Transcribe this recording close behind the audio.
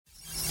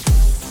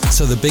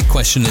So the big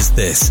question is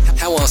this: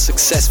 how are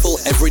successful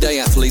everyday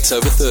athletes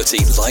over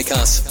 30, like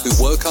us, who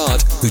work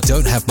hard, who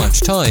don't have much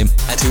time,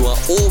 and who are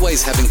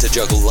always having to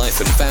juggle life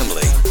and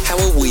family,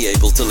 how are we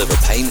able to live a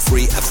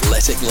pain-free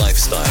athletic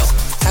lifestyle?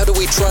 How do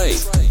we train?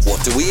 What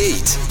do we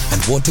eat?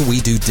 And what do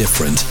we do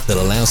different that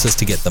allows us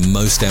to get the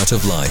most out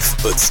of life,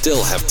 but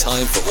still have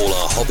time for all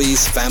our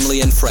hobbies,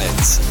 family, and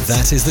friends?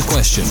 That is the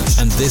question,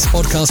 and this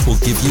podcast will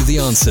give you the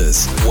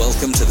answers.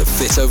 Welcome to the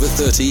Fit Over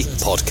 30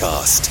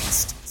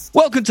 podcast.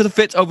 Welcome to the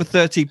Fit Over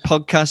 30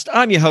 podcast.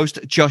 I'm your host,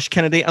 Josh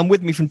Kennedy, and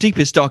with me from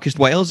deepest, darkest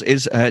Wales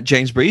is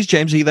James Breeze.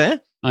 James, are you there?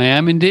 I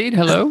am indeed.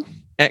 Hello.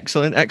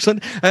 Excellent.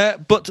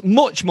 But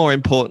much more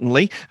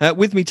importantly,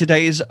 with me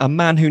today is a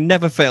man who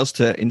never fails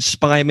to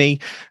inspire me,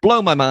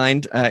 blow my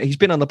mind. He's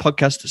been on the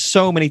podcast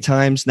so many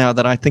times now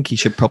that I think he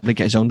should probably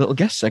get his own little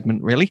guest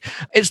segment, really.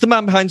 It's the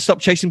man behind Stop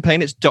Chasing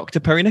Pain. It's Dr.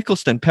 Perry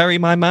Nicholson. Perry,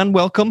 my man,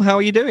 welcome. How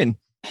are you doing?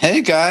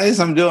 Hey guys,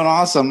 I'm doing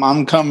awesome.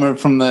 I'm coming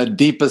from the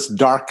deepest,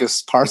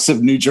 darkest parts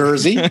of New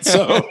Jersey.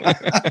 So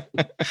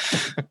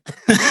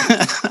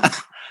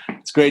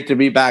it's great to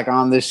be back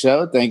on this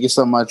show. Thank you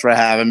so much for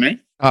having me.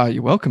 Oh,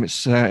 you're welcome.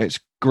 It's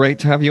great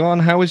to have you on.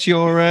 How was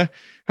your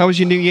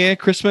New Year,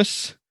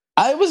 Christmas?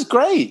 It was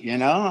great. You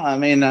know, I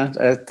mean,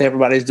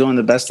 everybody's doing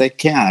the best they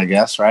can, I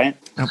guess, right?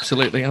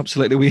 Absolutely.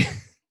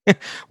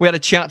 We had a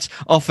chat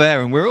off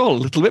air and we were all a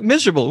little bit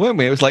miserable, weren't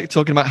we? It was like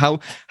talking about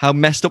how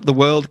messed up the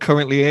world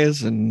currently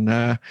is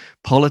and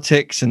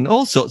politics and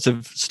all sorts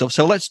of stuff.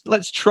 So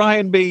let's try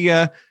and be,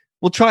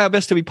 we'll try our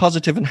best to be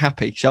positive and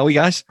happy, shall we,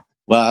 guys?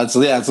 Well, it's a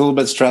little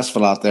bit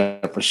stressful out there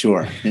for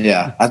sure.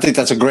 Yeah, I think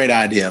that's a great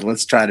idea.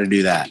 Let's try to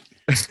do that.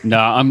 No,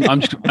 I'm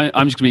just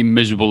going to be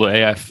miserable at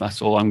AF.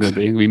 That's all I'm going to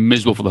be. I'm going to be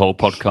miserable for the whole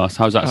podcast.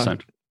 How's that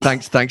sound?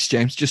 Thanks,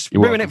 James. Just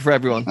You're ruin welcome. it for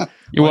everyone.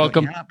 You're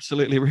welcome.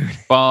 Absolutely ruin it.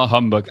 Bar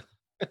humbug.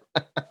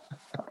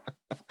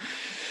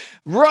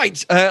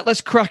 Right, let's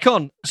crack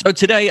on. So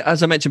today,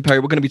 as I mentioned, Perry,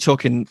 we're going to be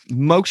talking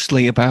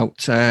mostly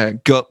about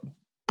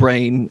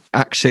gut-brain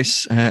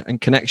axis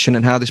and connection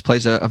and how this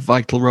plays a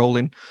vital role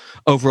in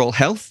overall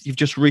health. You've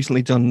just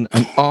recently done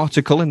an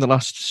article in the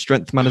last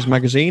Strength Matters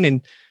magazine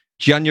in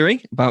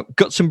January about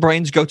guts and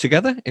brains go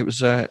together. It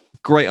was a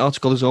great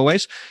article as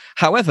always.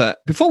 However,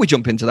 before we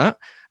jump into that,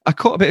 I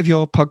caught a bit of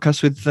your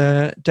podcast with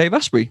Dave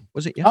Asprey.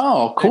 Was it?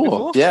 Oh,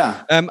 cool.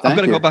 Yeah. I'm going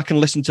to go back and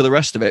listen to the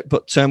rest of it.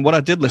 But what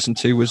I did listen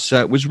to was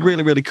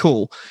really, really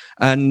cool.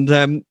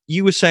 And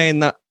you were saying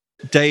that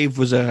Dave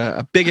was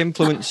a big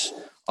influence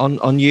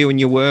on you and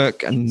your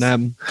work.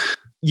 And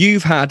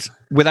you've had,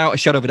 without a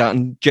shadow of a doubt,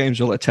 and James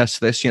will attest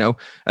to this,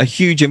 a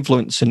huge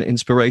influence and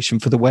inspiration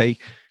for the way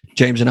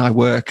James and I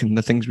work and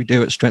the things we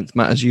do at Strength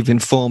Matters. You've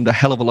informed a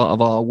hell of a lot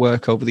of our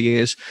work over the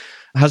years.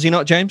 Has he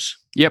not, James?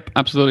 Yep,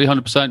 absolutely,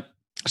 100%.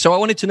 So I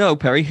wanted to know,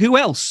 Perry, who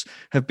else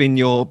have been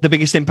the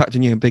biggest impact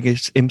on you and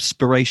biggest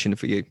inspiration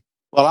for you?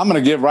 Well, I'm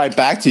going to give right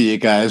back to you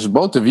guys.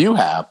 Both of you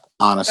have,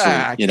 honestly.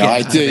 I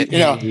do.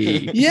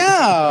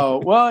 Yeah.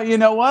 Well, you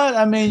know what?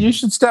 I mean, you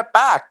should step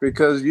back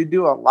because you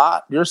do a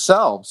lot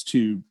yourselves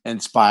to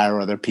inspire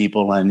other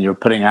people, and you're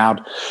putting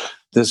out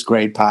this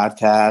great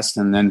podcast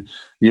and then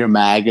your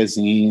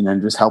magazine and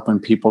just helping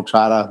people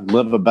try to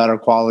live a better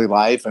quality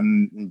life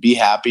and be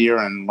happier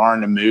and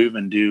learn to move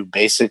and do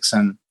basics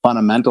and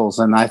fundamentals.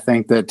 And I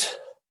think that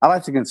I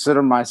like to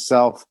consider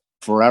myself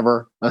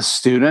forever a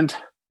student.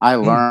 I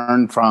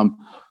learn from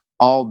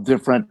all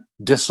different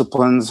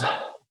disciplines,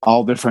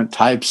 all different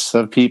types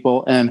of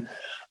people, and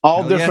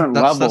all different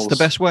levels. That's the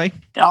best way.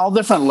 All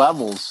different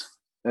levels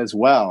as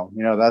well.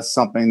 That's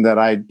something that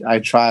I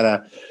try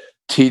to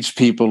teach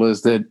people,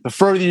 is that the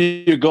further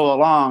you go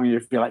along, you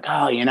feel like,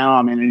 I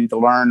need to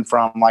learn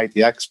from like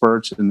the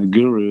experts and the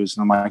gurus.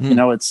 And I'm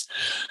like, it's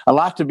a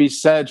lot to be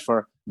said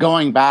for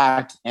going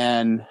back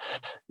and,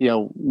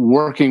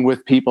 working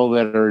with people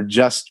that are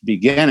just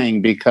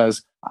beginning,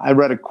 because I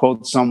read a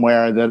quote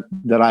somewhere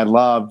that I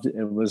loved.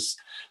 It was,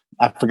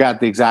 I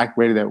forgot the exact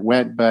way that it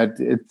went, but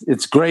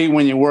it's great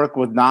when you work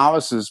with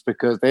novices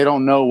because they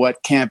don't know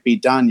what can't be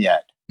done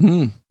yet,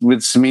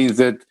 which means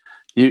that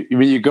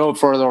when you go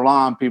further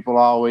along, people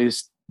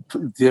always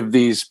give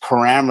these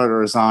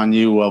parameters on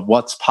you of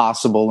what's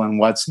possible and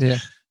what's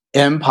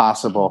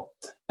impossible.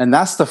 And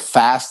that's the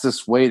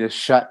fastest way to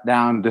shut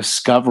down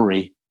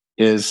discovery,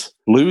 is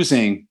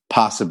losing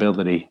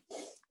possibility,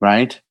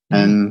 right?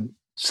 And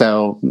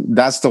so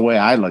that's the way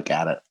I look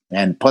at it.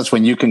 And plus,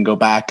 when you can go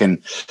back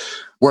and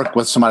work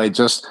with somebody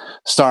just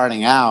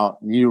starting out,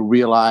 you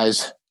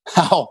realize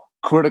how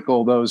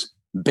critical those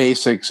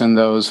basics and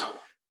those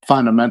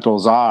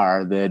fundamentals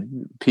are that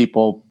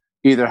people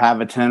either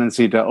have a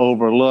tendency to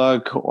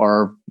overlook,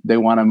 or they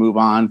want to move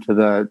on to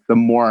the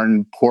more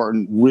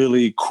important,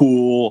 really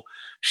cool,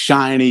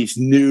 shiny,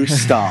 new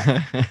stuff,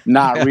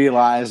 not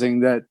realizing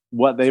that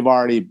what they've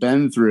already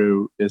been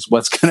through is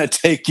what's going to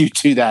take you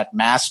to that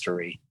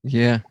mastery.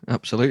 Yeah,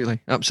 absolutely.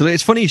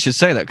 It's funny you should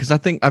say that, because I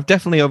think I've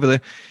definitely, over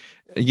the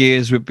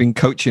years we've been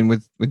coaching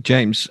with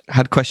James,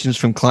 had questions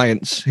from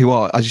clients who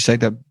are, as you say,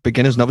 they're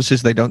beginners,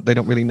 novices. They don't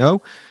really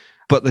know.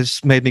 But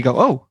this made me go,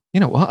 oh, you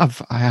know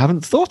what? I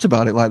haven't thought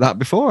about it like that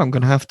before. I'm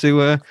going to have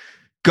to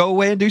go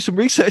away and do some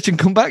research and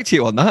come back to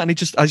you on that. And it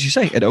just, as you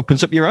say, it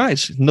opens up your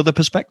eyes, another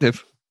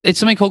perspective. It's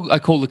something I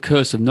call the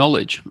curse of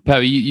knowledge.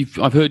 Perry,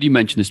 I've heard you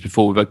mention this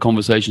before. We've had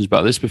conversations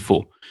about this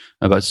before,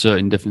 about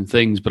certain different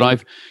things. But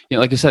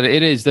like I said,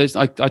 it is.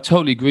 I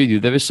totally agree with you.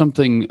 There is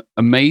something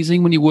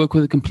amazing when you work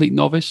with a complete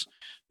novice,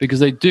 because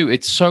they do.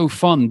 It's so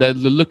fun. The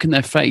look in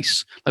their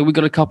face. Like, we've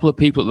got a couple of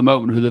people at the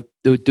moment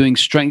who are doing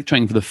strength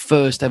training for the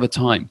first ever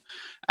time.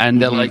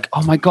 And they're like,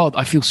 oh my God,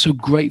 I feel so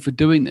great for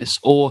doing this.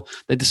 Or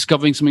they're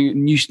discovering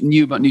something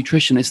new about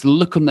nutrition. It's the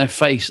look on their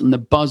face and the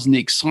buzz and the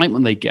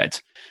excitement they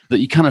get that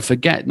you kind of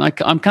forget. And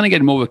I'm kind of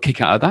getting more of a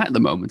kick out of that at the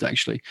moment,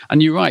 actually.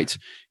 And you're right.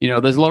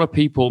 There's a lot of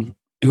people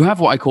who have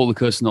what I call the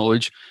curse of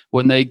knowledge,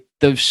 when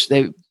they're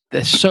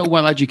so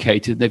well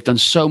educated, they've done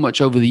so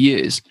much over the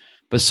years,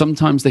 but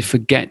sometimes they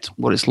forget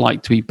what it's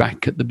like to be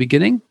back at the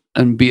beginning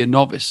and be a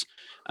novice.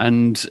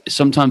 And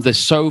sometimes they're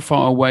so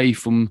far away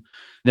from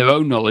their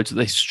own knowledge that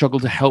they struggle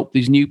to help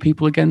these new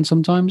people again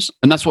sometimes.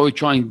 And that's what we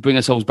try and bring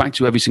ourselves back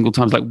to every single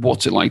time. It's like,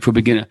 what's it like for a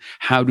beginner?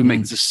 How do we make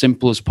this as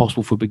simple as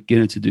possible for a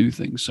beginner to do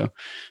things? So,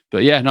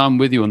 but yeah, no, I'm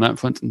with you on that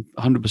front,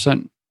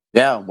 100%.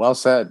 Yeah, well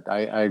said.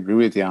 I agree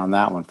with you on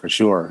that one for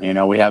sure.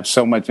 We have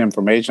so much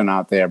information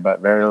out there,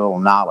 but very little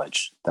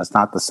knowledge. That's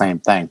not the same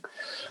thing.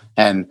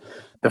 And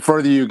the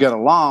further you get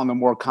along, the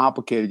more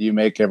complicated you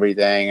make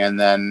everything. And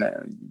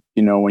then,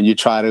 when you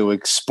try to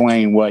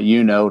explain what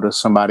you know to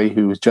somebody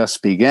who's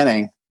just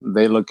beginning,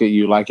 they look at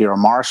you like you're a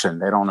Martian.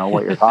 They don't know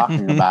what you're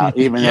talking about,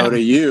 even though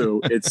to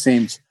you, it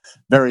seems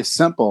very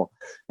simple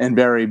and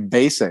very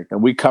basic.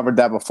 And we covered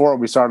that before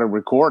we started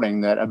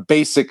recording, that a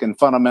basic and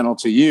fundamental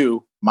to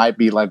you might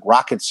be like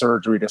rocket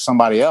surgery to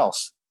somebody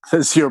else,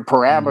 because your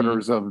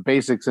parameters of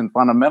basics and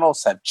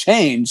fundamentals have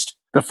changed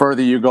the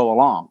further you go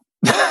along.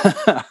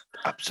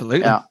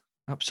 Absolutely. Yeah.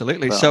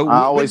 Absolutely. So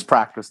I always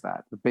practice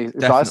that.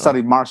 So I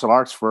studied martial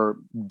arts for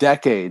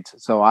decades.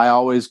 So I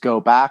always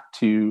go back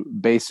to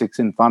basics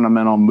and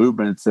fundamental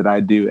movements that I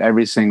do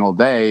every single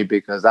day,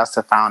 because that's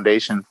the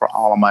foundation for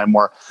all of my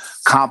more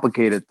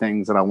complicated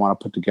things that I want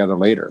to put together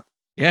later.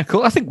 Yeah,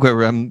 cool. I think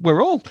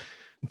we're all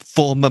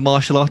former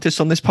martial artists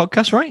on this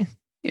podcast, right?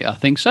 Yeah, I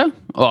think so.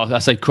 Well, I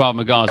say Krav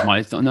Maga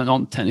is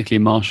not technically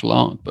a martial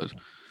art, but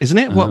isn't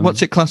it?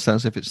 What's it classed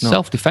as if it's not?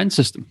 Self-defense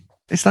system.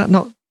 Is that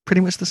not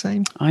pretty much the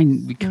same?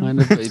 We kind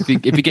of, if we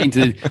get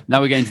into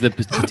now, we're getting to the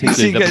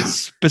particular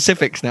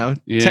specifics now.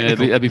 Yeah,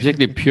 there'll be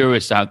particularly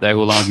purists out there who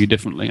will argue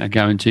differently, I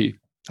guarantee you.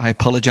 I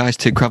apologize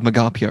to Krav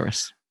Maga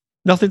purists.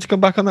 Nothing to come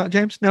back on that,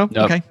 James? No?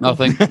 Okay.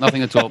 Nothing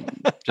at all.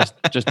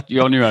 Just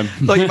you're on your own.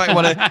 Thought you might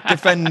want to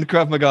defend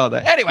Krav Maga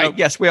there. Anyway,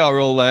 Yes, we are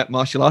all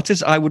martial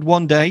artists. I would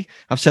one day,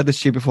 I've said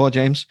this to you before,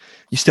 James,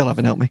 you still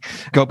haven't helped me,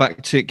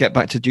 get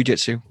back to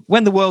jiu-jitsu.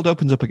 When the world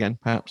opens up again,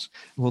 perhaps,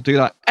 we'll do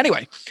that.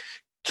 Anyway,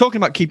 talking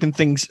about keeping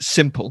things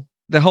simple,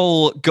 the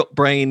whole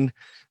gut-brain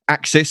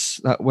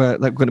axis that we're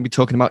going to be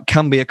talking about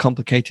can be a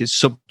complicated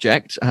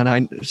subject.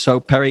 So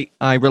Perry,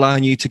 I rely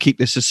on you to keep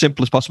this as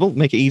simple as possible,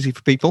 make it easy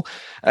for people.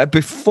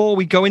 Before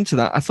we go into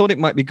that, I thought it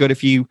might be good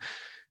if you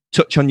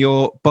touch on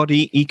your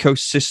body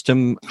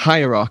ecosystem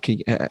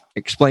hierarchy,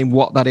 explain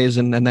what that is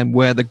and then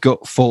where the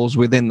gut falls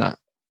within that.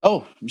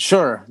 Oh,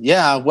 sure.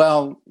 Yeah.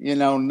 Well,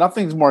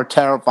 nothing's more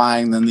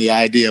terrifying than the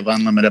idea of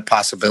unlimited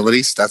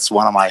possibilities. That's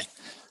one of my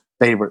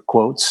favorite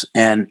quotes.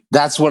 And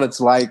that's what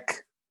it's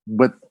like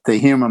with the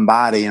human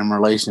body in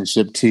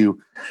relationship to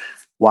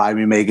why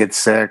we may get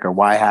sick or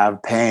why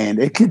have pain.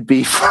 It could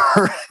be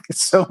for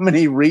so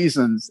many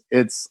reasons.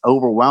 It's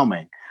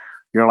overwhelming.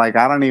 You're like,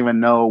 I don't even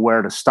know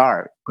where to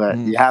start, but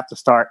you have to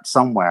start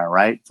somewhere,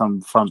 right?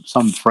 From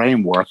some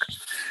framework.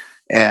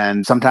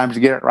 And sometimes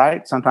you get it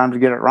right, sometimes you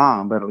get it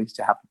wrong, but at least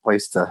you have a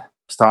place to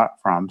start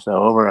from. So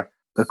over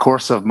the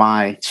course of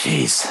I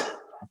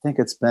think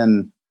it's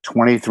been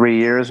 23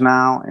 years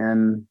now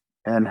in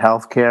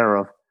healthcare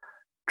of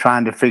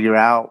trying to figure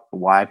out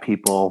why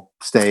people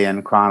stay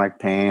in chronic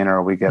pain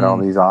or we get all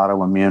these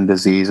autoimmune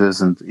diseases,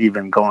 and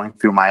even going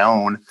through my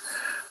own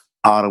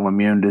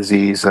autoimmune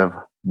disease of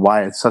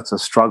why it's such a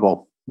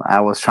struggle. I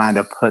was trying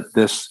to put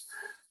this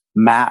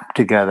map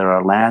together,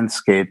 a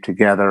landscape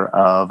together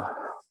of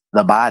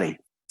the body.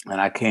 And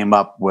I came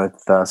up with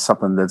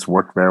something that's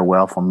worked very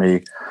well for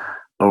me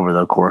over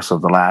the course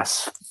of the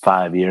last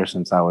 5 years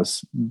since I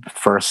was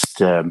first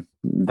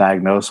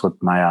diagnosed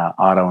with my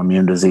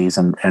autoimmune disease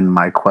and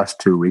my quest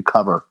to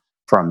recover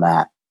from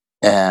that.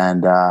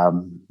 And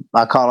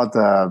I call it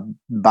the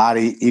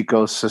body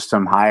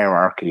ecosystem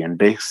hierarchy. And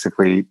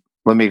basically,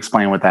 let me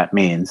explain what that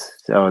means.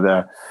 So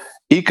the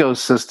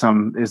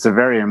ecosystem is a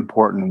very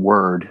important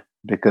word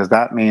because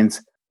that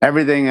means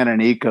everything in an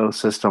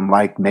ecosystem,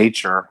 like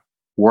nature,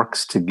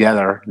 works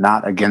together,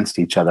 not against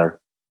each other.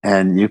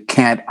 And you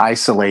can't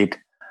isolate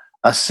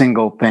a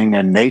single thing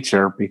in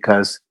nature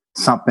because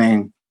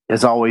something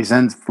is always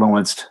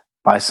influenced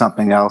by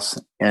something else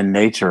in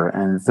nature.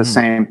 And it's the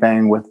same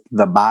thing with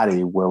the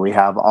body, where we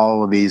have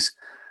all of these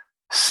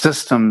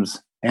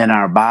systems in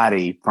our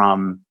body,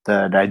 from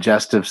the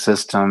digestive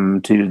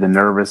system to the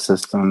nervous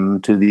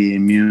system to the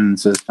immune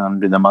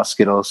system to the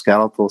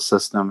musculoskeletal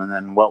system. And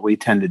then what we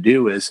tend to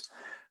do is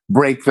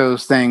break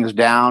those things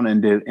down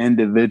into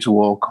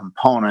individual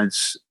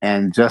components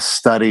and just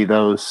study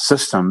those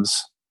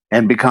systems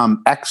and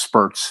become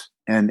experts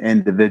in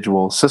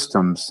individual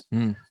systems.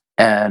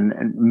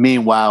 And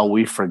meanwhile,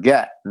 we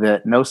forget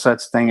that no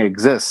such thing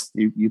exists.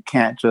 You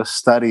can't just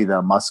study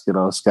the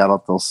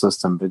musculoskeletal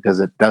system because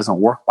it doesn't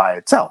work by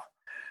itself.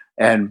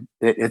 And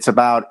it's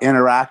about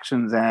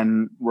interactions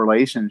and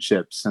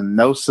relationships, and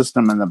no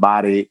system in the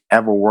body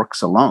ever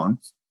works alone.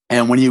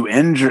 And when you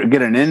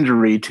get an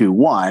injury to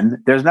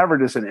one, there's never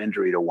just an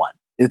injury to one.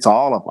 It's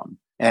all of them.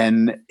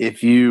 And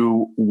if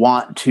you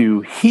want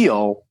to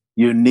heal,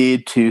 you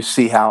need to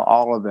see how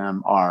all of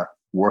them are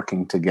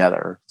working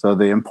together. So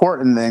the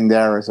important thing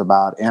there is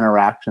about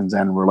interactions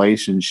and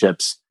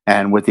relationships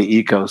and with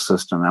the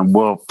ecosystem. And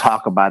we'll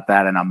talk about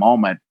that in a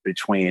moment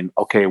between,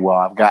 okay, well,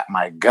 I've got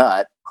my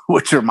gut,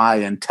 which are my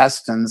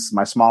intestines,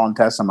 my small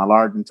intestine, my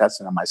large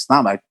intestine, and my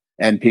stomach.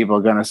 And people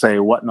are going to say,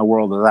 what in the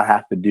world does that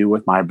have to do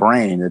with my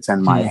brain? It's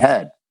in my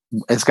head.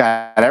 It's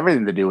got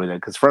everything to do with it.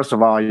 Because first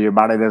of all, your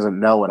body doesn't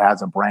know it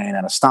has a brain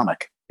and a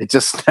stomach. It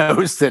just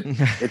knows that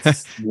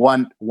it's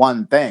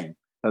one thing.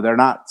 So they're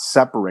not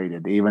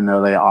separated, even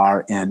though they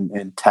are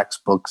in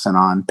textbooks and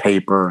on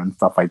paper and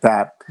stuff like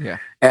that. Yeah.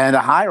 And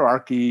a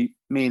hierarchy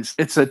means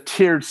it's a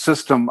tiered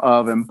system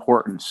of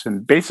importance.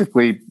 And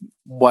basically,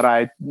 what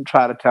I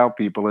try to tell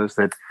people is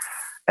that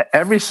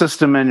every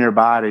system in your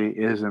body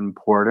is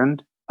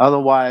important.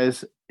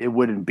 Otherwise, it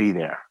wouldn't be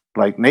there.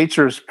 Like,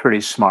 nature's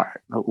pretty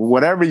smart.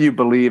 Whatever you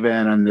believe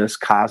in this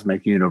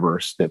cosmic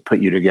universe that put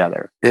you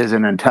together is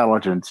an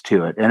intelligence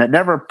to it. And it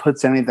never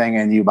puts anything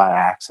in you by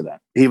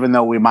accident, even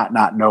though we might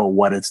not know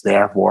what it's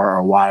there for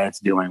or why it's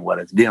doing what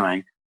it's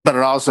doing. But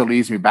it also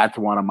leads me back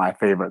to one of my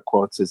favorite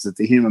quotes, is that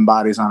the human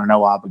body's under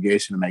no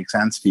obligation to make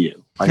sense to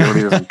you. Like, it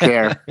really doesn't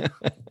care.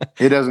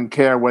 It doesn't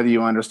care whether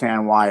you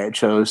understand why it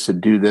chose to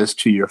do this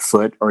to your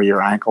foot or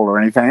your ankle or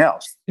anything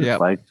else. Yeah.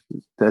 Like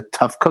the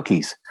tough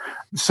cookies.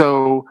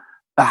 So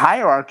the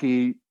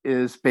hierarchy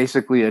is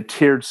basically a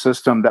tiered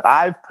system that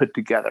I've put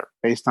together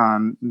based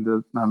on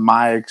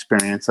my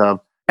experience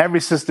of every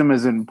system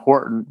is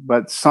important,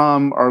 but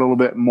some are a little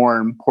bit more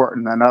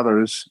important than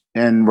others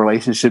in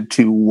relationship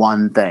to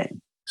one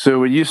thing. So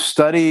when you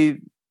study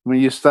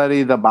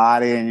the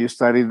body and you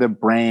study the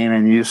brain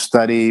and you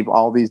study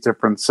all these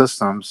different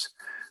systems,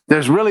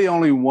 there's really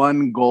only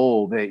one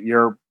goal that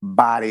your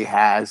body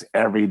has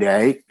every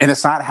day, and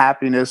it's not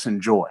happiness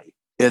and joy.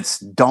 It's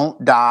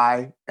don't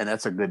die, and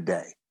that's a good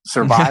day.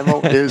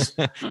 Survival is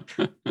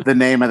the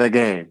name of the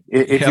game.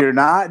 If you're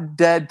not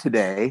dead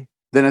today,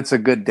 then it's a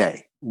good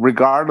day,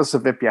 regardless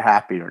of if you're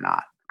happy or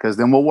not, because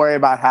then we'll worry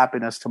about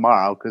happiness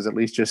tomorrow, because at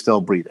least you're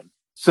still breathing.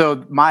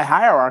 So my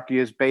hierarchy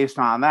is based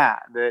on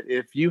that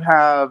if you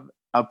have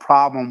a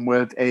problem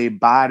with a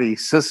body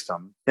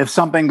system, if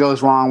something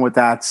goes wrong with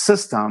that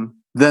system,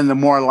 then the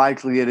more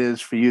likely it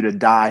is for you to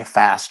die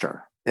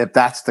faster. If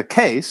that's the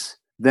case,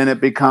 then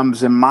it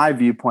becomes, in my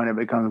viewpoint, it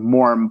becomes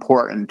more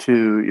important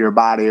to your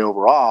body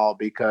overall,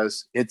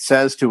 because it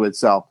says to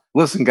itself,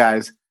 listen,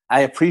 guys,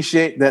 I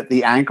appreciate that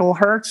the ankle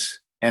hurts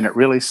and it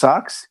really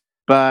sucks,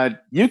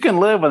 but you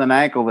can live with an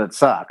ankle that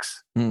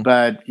sucks,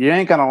 but you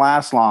ain't going to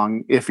last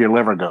long if your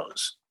liver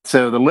goes.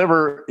 So the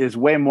liver is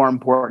way more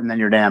important than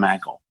your damn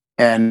ankle.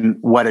 And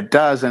what it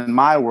does in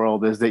my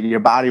world is that your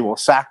body will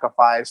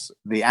sacrifice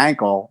the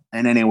ankle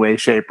in any way,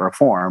 shape, or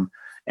form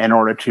in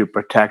order to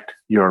protect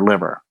your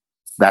liver.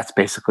 That's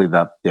basically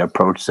the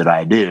approach that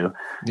I do.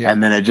 Yeah.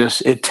 And then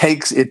it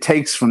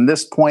takes from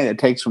this point, it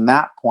takes from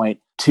that point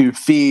to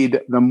feed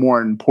the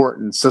more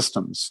important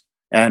systems.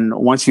 And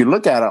once you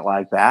look at it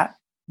like that,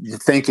 you're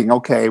thinking,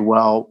 okay,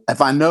 well, if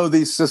I know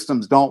these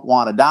systems don't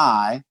want to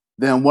die,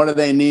 then what do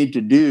they need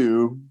to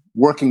do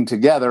working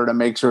together to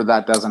make sure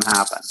that doesn't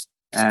happen?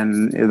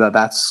 And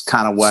that's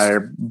kind of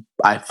where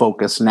I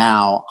focus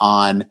now,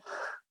 on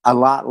a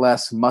lot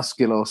less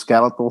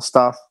musculoskeletal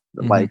stuff.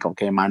 Like,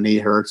 okay, my knee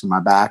hurts and my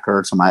back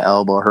hurts and my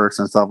elbow hurts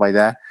and stuff like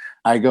that.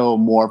 I go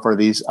more for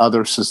these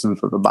other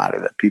systems of the body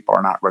that people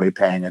are not really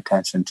paying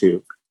attention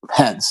to.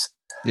 Hence,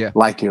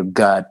 like your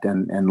gut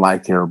and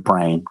like your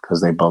brain,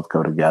 because they both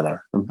go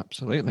together.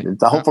 Absolutely.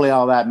 Hopefully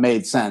all that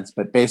made sense.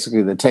 But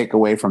basically the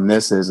takeaway from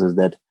this is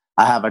that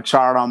I have a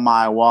chart on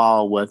my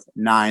wall with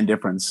 9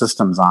 different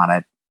systems on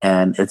it.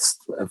 And it's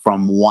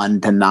from 1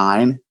 to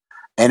 9.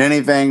 And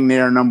anything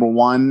near number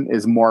 1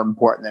 is more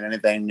important than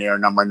anything near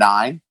number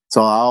 9.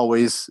 So I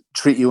always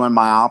treat you in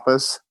my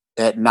office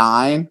at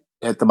 9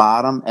 at the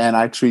bottom, and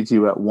I treat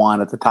you at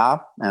 1 at the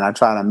top, and I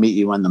try to meet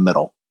you in the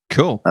middle.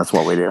 Cool. That's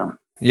what we do.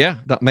 Yeah,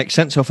 that makes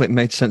sense. Hopefully it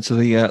made sense to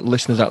the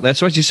listeners out there.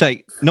 So as you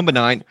say, number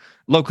 9,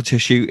 local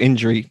tissue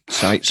injury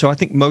site. So I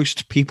think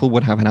most people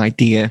would have an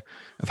idea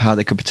of how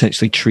they could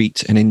potentially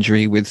treat an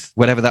injury with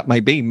whatever that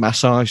may be,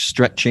 massage,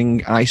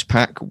 stretching, ice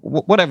pack,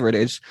 whatever it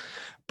is.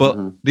 But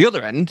the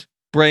other end,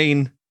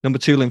 brain, number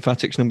 2,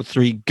 lymphatics, number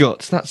 3,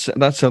 guts.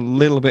 That's a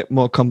little bit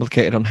more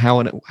complicated on how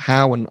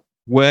and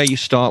where you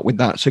start with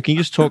that. So can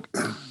you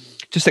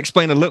just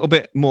explain a little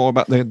bit more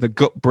about the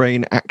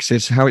gut-brain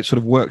axis, how it sort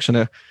of works on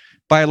a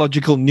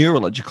biological,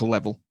 neurological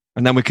level?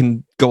 And then we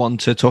can go on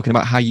to talking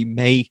about how you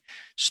may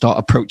start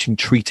approaching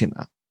treating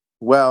that.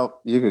 Well,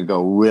 you could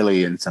go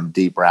really in some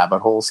deep rabbit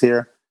holes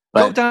here.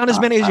 But, go down as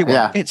many as you want.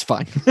 Yeah. It's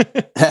fine.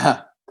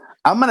 Yeah.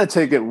 I'm going to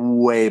take it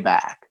way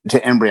back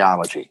to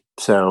embryology.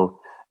 So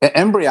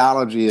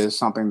embryology is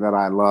something that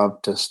I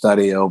love to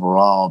study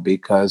overall,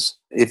 because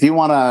if you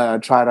want to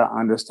try to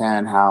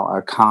understand how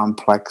a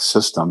complex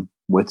system,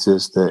 which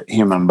is the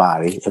human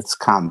body, it's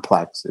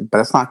complex, but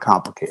it's not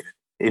complicated.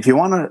 If you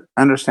want to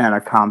understand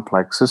a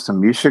complex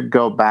system, you should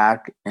go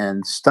back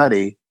and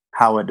study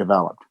how it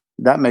developed.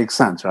 That makes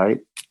sense, right?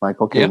 Like,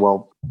 okay,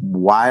 well,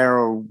 why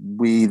are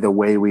we the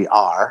way we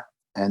are?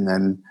 And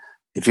then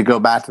if you go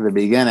back to the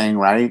beginning,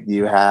 right,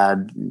 you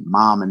had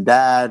mom and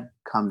dad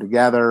come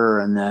together,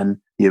 and then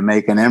you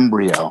make an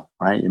embryo,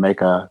 right? You make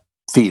a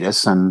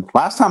fetus. And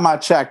last time I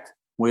checked,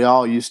 we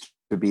all used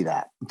to be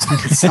that at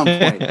some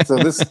point. So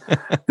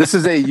this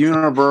is a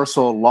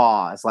universal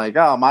law. It's like,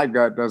 oh, my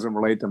gut doesn't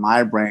relate to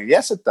my brain.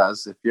 Yes, it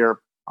does if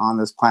you're on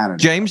this planet.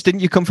 James, didn't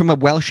you come from a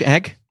Welsh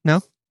egg?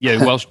 No?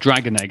 Yeah, Welsh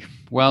dragon egg.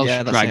 Welsh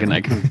dragon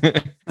egg.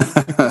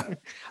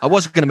 I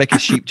wasn't going to make a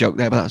sheep joke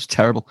there, but that was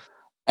terrible.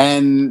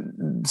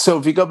 And so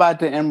if you go back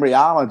to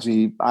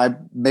embryology, I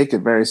make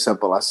it very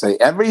simple. I say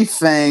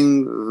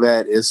everything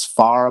that is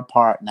far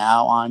apart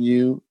now on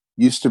you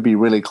used to be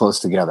really close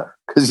together,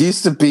 because it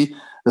used to be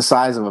the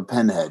size of a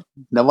pinhead.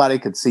 Nobody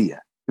could see you,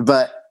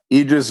 but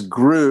you just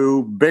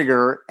grew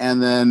bigger.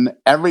 And then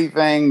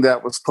everything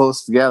that was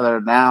close together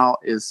now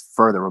is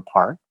further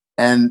apart.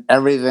 And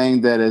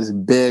everything that is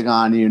big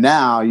on you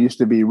now used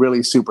to be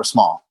really super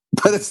small,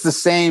 but it's the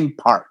same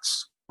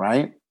parts,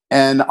 right?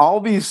 And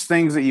all these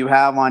things that you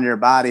have on your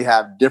body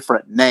have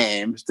different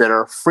names that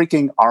are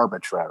freaking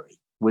arbitrary,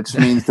 which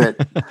means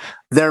that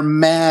they're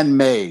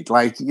man-made.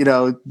 Like,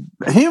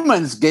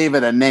 humans gave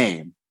it a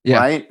name,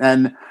 right?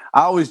 And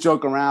I always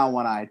joke around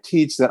when I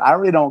teach that I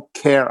really don't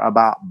care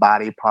about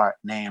body part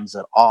names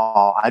at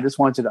all. I just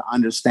want you to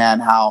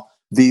understand how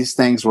these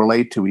things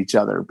relate to each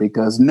other,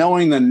 because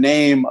knowing the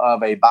name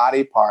of a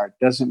body part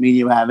doesn't mean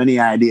you have any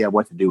idea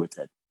what to do with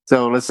it.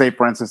 So let's say,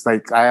 for instance,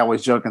 like I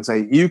always joke and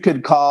say, you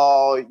could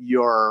call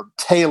your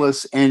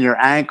talus in your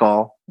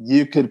ankle,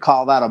 you could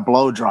call that a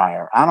blow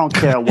dryer. I don't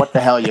care what the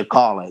hell you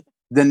call it.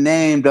 The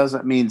name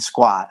doesn't mean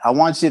squat. I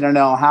want you to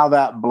know how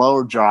that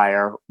blow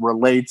dryer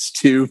relates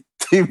to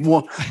the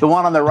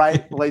one on the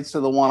right relates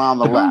to the one on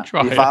the left.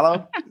 You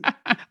follow?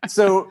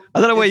 So I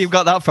don't know where you've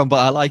got that from, but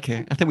I like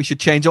it. I think we should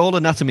change all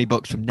anatomy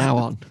books from now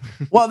on.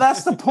 Well,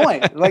 that's the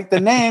point. Like, the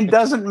name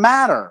doesn't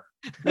matter.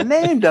 The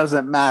name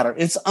doesn't matter.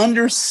 It's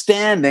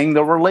understanding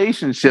the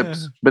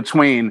relationships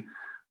between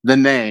the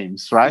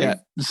names, right? Yeah.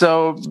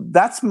 So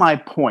that's my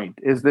point,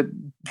 is that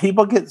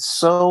people get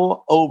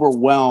so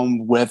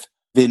overwhelmed with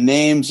the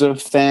names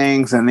of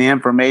things and the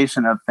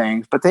information of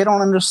things, but they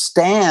don't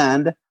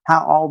understand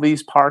how all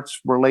these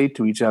parts relate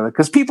to each other.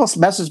 Because people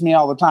message me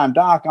all the time,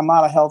 Doc, I'm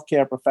not a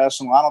healthcare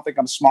professional. I don't think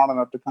I'm smart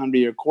enough to come to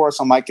your course.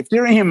 I'm like, if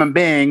you're a human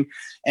being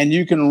and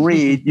you can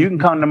read, you can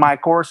come to my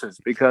courses,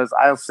 because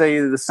I'll say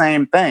the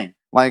same thing.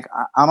 Like,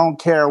 I don't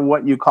care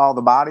what you call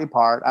the body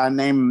part. I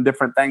name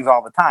different things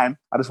all the time.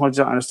 I just want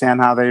you to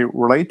understand how they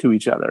relate to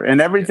each other. And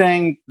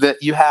everything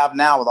that you have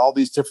now with all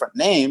these different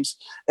names,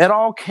 it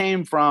all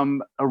came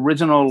from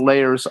original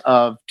layers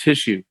of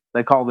tissue.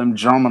 They call them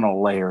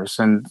germinal layers.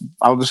 And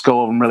I'll just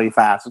go over them really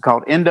fast. It's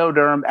called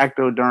endoderm,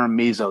 ectoderm,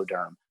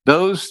 mesoderm.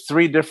 Those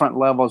three different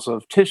levels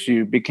of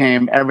tissue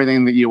became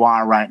everything that you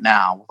are right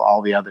now with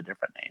all the other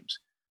different names.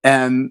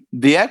 And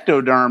the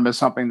ectoderm is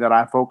something that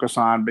I focus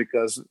on,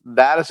 because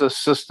that is a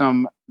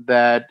system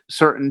that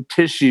certain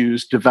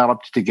tissues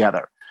developed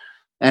together.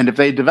 And if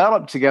they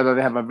develop together,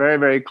 they have a very,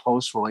 very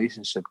close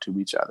relationship to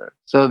each other.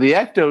 So the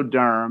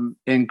ectoderm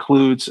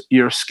includes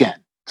your skin.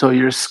 So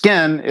your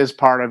skin is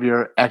part of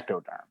your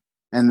ectoderm.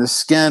 And the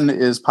skin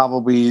is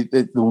probably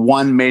the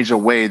one major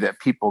way that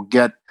people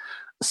get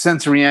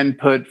sensory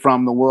input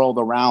from the world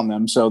around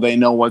them, so they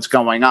know what's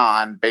going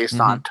on based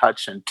on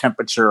touch and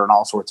temperature and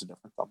all sorts of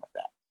different stuff like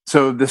that.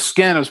 So the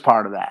skin is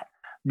part of that.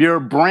 Your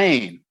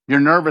brain, your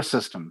nervous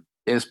system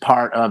is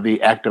part of the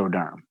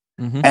ectoderm.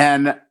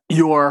 And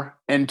your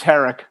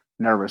enteric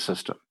nervous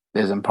system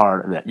isn't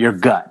part of that, your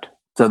gut.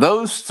 So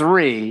those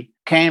three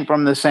came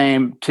from the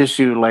same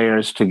tissue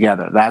layers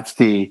together. That's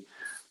the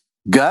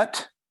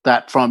gut,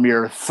 that from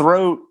your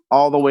throat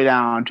all the way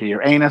down to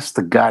your anus,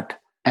 the gut.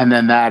 And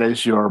then that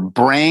is your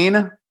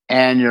brain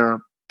and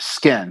your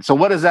skin. So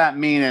what does that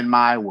mean in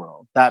my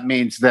world? That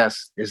means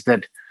this, is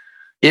that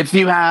if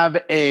you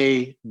have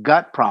a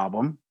gut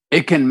problem,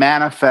 it can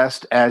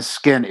manifest as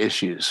skin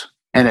issues.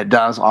 And it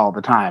does all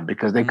the time,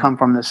 because they come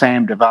from the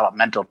same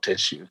developmental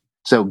tissue.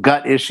 So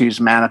gut issues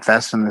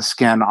manifest in the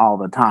skin all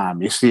the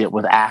time. You see it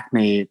with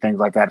acne, things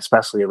like that,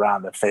 especially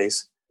around the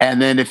face.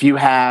 And then if you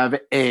have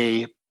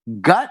a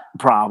gut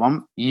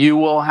problem, you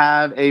will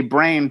have a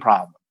brain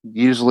problem,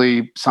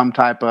 usually some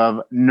type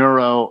of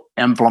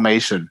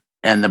neuroinflammation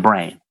in the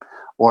brain,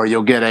 or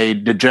you'll get a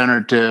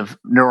degenerative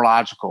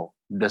neurological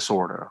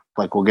disorder,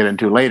 like we'll get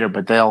into later.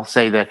 But they'll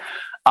say that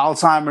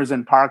Alzheimer's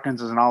and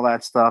Parkinson's and all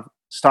that stuff,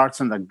 starts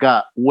in the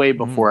gut way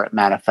before it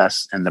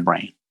manifests in the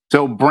brain.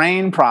 So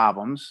brain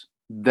problems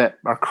that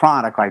are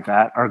chronic like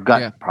that are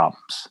gut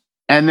problems.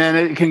 And then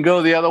it can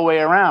go the other way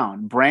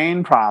around.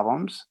 Brain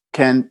problems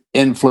can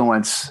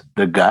influence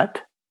the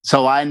gut.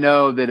 So I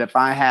know that if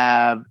I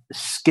have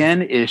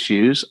skin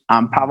issues,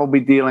 I'm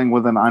probably dealing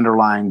with an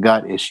underlying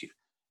gut issue.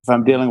 If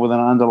I'm dealing with an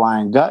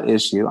underlying gut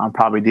issue, I'm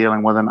probably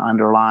dealing with an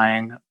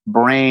underlying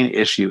brain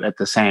issue at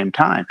the same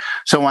time.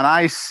 So when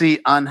I see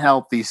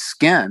unhealthy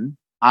skin,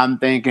 I'm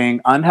thinking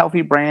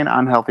unhealthy brain,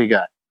 unhealthy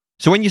gut.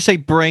 So when you say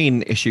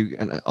brain issue,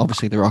 and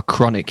obviously there are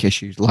chronic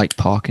issues like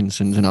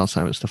Parkinson's and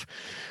Alzheimer's stuff,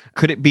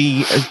 could it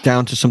be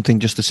down to something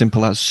just as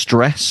simple as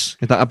stress?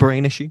 Is that a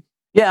brain issue?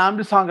 Yeah, I'm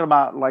just talking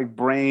about like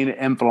brain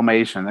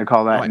inflammation. They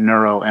call that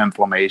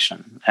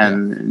neuroinflammation.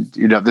 And,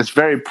 that's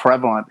very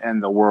prevalent in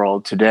the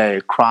world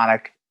today,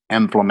 chronic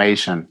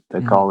inflammation.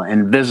 They call it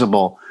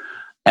invisible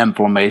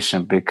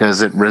inflammation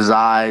because it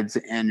resides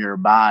in your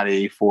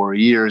body for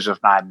years, if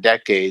not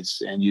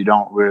decades, and you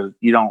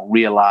don't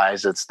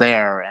realize it's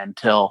there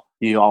until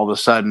you all of a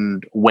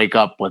sudden wake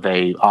up with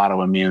a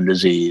autoimmune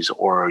disease,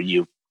 or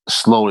you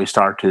slowly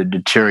start to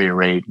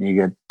deteriorate and you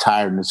get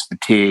tiredness,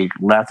 fatigue,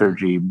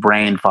 lethargy,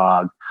 brain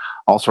fog,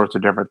 all sorts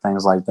of different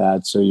things like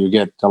that. So you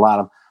get a lot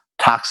of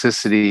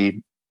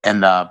toxicity in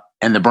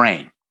the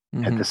brain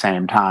at the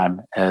same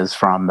time as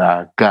from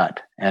the gut.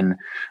 And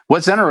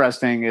what's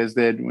interesting is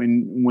that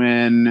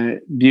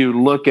when you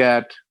look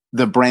at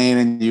the brain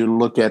and you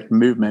look at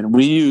movement,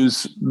 we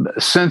use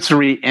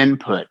sensory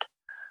input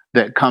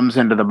that comes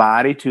into the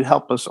body to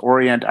help us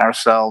orient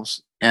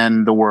ourselves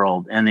in the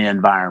world, in the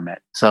environment.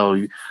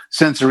 So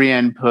sensory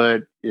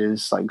input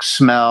is like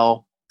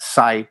smell,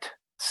 sight,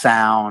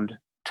 sound,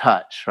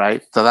 touch,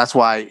 right? So that's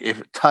why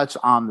if touch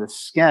on the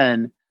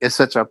skin is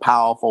such a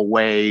powerful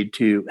way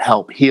to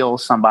help heal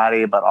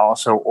somebody, but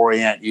also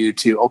orient you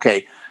to,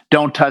 okay,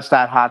 don't touch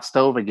that hot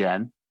stove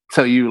again.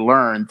 So you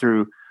learn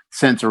through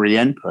sensory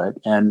input.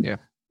 And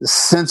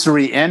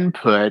sensory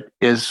input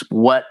is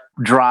what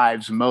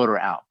drives motor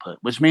output,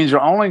 which means you're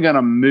only going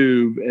to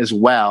move as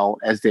well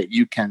as that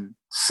you can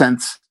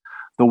sense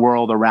the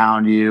world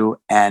around you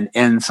and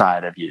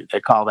inside of you.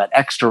 They call that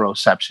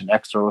exteroception.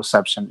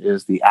 Exteroception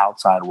is the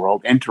outside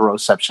world.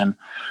 Interoception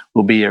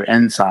will be your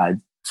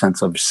inside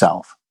sense of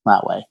self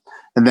that way.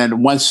 And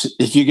then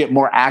if you get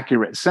more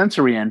accurate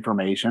sensory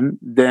information,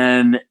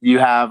 then you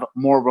have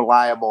more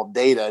reliable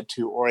data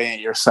to orient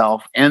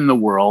yourself in the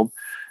world,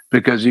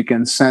 because you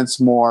can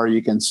sense more,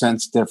 you can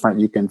sense different,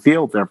 you can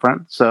feel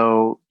different.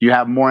 So you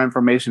have more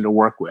information to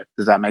work with.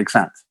 Does that make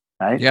sense?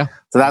 Right? Yeah.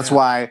 So that's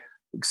why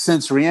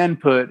sensory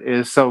input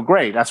is so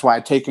great. That's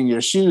why taking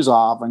your shoes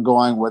off and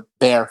going with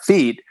bare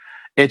feet,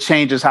 it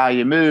changes how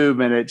you move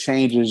and it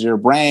changes your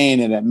brain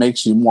and it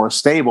makes you more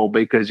stable,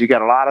 because you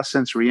get a lot of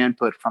sensory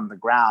input from the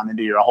ground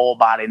into your whole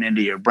body and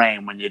into your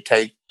brain when you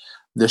take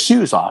the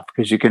shoes off,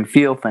 because you can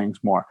feel things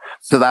more.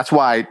 So that's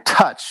why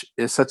touch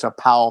is such a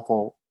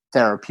powerful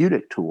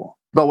therapeutic tool.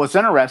 But what's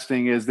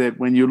interesting is that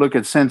when you look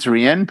at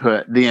sensory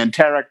input, the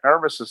enteric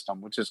nervous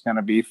system, which is going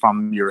to be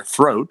from your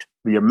throat,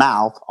 your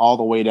mouth, all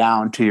the way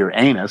down to your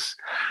anus,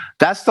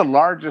 that's the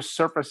largest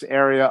surface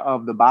area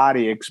of the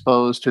body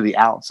exposed to the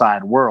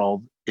outside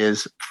world,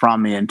 is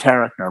from the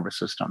enteric nervous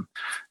system,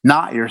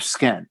 not your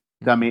skin.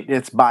 I mean,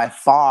 it's by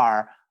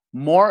far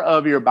more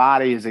of your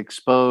body is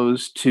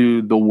exposed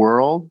to the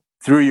world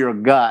through your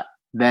gut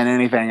than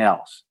anything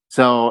else.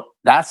 So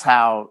that's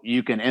how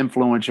you can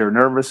influence your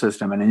nervous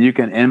system, and then you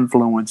can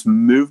influence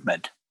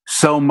movement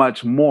so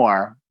much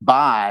more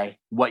by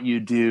what you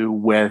do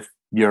with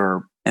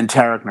your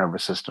enteric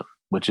nervous system,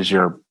 which is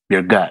your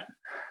gut.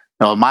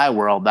 Now, in my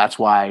world, that's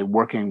why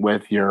working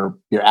with your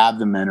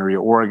abdomen or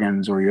your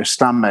organs or your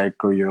stomach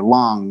or your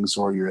lungs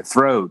or your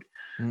throat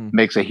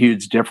makes a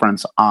huge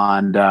difference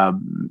on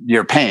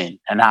your pain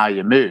and how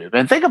you move.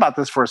 And think about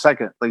this for a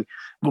second. Like,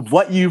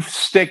 what you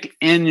stick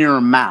in your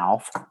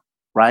mouth,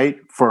 right,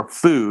 for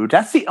food,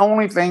 that's the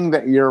only thing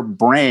that your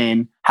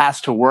brain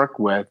has to work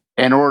with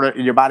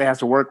your body has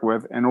to work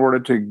with in order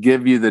to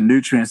give you the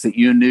nutrients that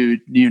you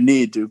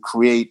need to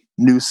create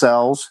new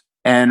cells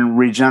and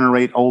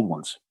regenerate old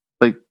ones.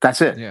 Like,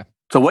 that's it. Yeah.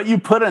 So what you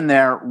put in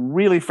there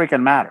really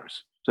freaking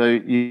matters. So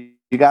you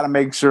got to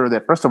make sure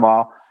that, first of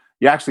all,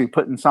 you're actually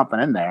putting something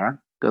in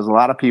there, because a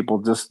lot of people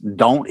just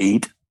don't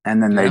eat,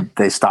 and then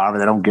they starve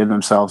and they don't give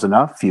themselves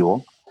enough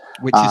fuel.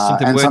 Which is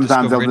something we're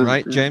discovering,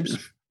 right, James?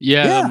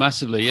 Yeah,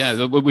 massively.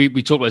 Yeah, we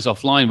talked about this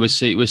offline.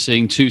 We're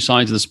seeing two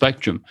sides of the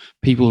spectrum: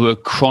 people who are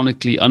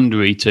chronically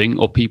undereating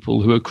or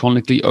people who are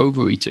chronically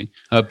overeating.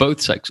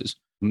 Both sexes.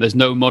 And there's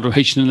no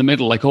moderation in the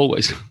middle, like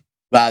always.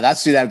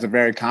 That's a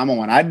very common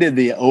one. I did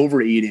the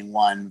overeating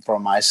one for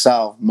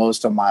myself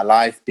most of my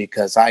life,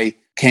 because I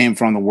came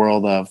from the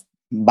world of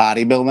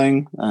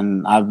bodybuilding,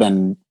 and I've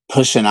been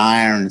pushing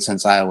iron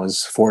since I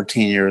was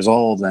 14 years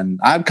old. And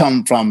I've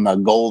come from the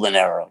golden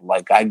era.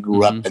 Like, I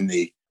grew up in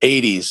the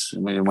 80s,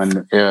 when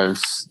it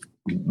was,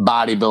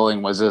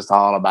 bodybuilding was just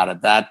all about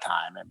at that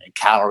time. I mean,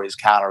 calories,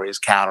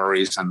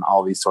 and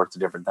all these sorts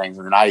of different things.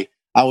 And then I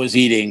was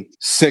eating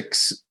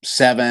 6,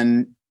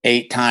 7,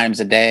 8 times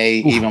a day,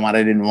 even when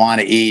I didn't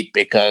want to eat,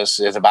 because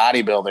as a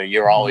bodybuilder,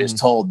 you're always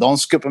told, don't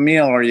skip a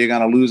meal or you're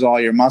going to lose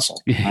all your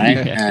muscle, right?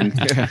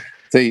 And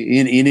so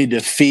you need to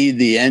feed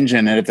the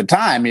engine. And at the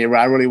time, I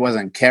really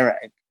wasn't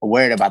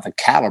worried about the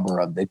caliber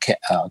of the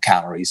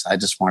calories. I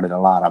just wanted a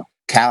lot of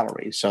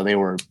calories. So they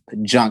were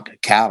junk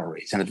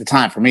calories. And at the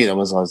time, for me, there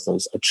was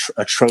those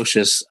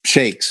atrocious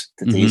shakes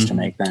that they used to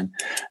make then.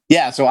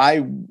 Yeah, so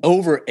I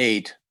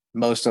overate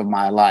most of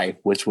my life,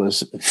 which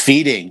was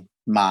feeding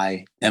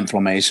my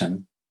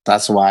inflammation.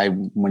 That's why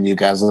when you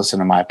guys listen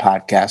to my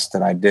podcast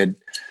that I did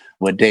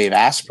with Dave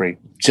Asprey,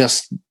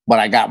 just when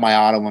I got my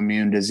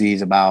autoimmune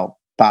disease about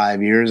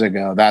 5 years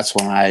ago, that's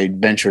when I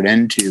ventured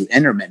into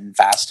intermittent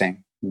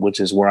fasting, which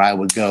is where I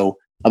would go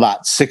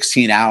about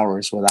 16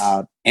 hours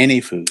without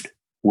any food,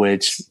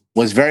 which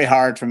was very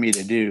hard for me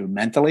to do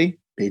mentally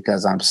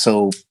because I'm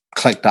so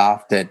clicked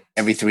off that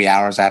every 3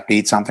 hours I have to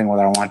eat something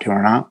whether I want to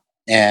or not.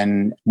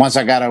 And once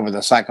I got over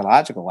the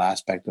psychological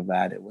aspect of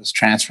that, it was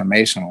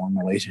transformational in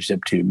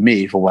relationship to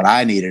me for what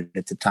I needed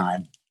at the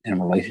time in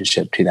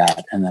relationship to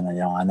that. And then,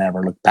 I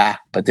never looked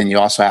back. But then you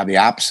also have the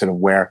opposite of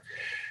where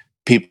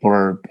people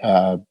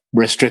are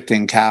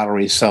restricting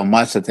calories so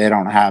much that they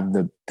don't have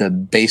the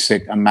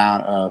basic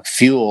amount of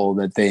fuel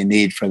that they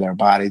need for their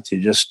body to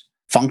just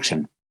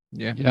function.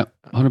 Yeah,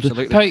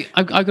 100%. Hey,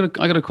 I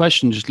got a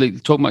question. Just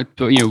talking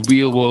about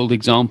real world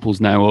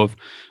examples now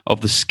of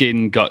the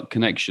skin gut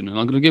connection, and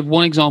I'm going to give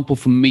one example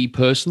from me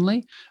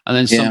personally, and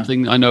then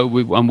something I know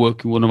I'm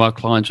working with one of our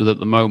clients with at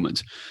the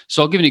moment.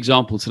 So I'll give an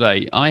example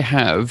today. I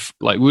have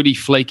really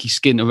flaky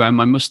skin around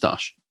my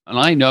mustache, and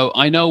I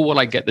know what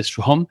I get this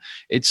from.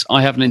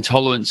 I have an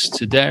intolerance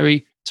to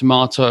dairy,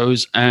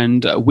 tomatoes,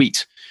 and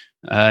wheat.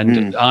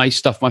 And I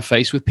stuff my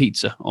face with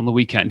pizza on the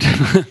weekend.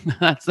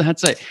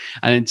 That's it.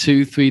 And then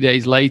 2-3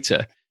 days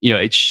later,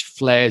 it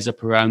flares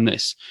up around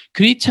this.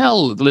 Can you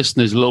tell the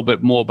listeners a little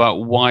bit more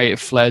about why it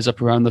flares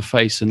up around the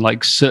face and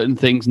certain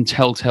things and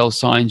telltale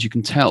signs you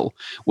can tell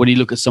when you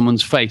look at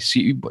someone's face?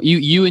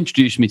 You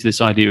introduced me to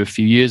this idea a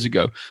few years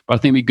ago, but I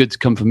think it'd be good to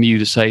come from you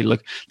to say,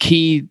 look,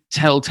 key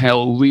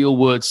telltale real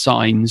world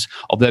signs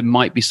of there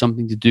might be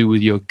something to do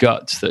with your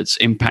gut that's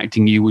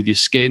impacting you with your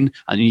skin,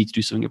 and you need to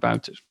do something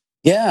about it.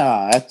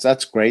 Yeah,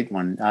 that's a great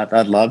one.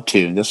 I'd love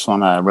to. This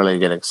one I really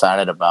get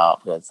excited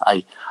about because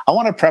I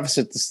want to preface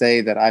it to say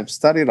that I've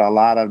studied a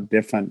lot of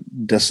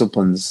different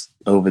disciplines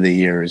over the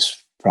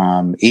years,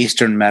 from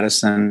Eastern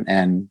medicine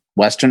and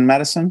Western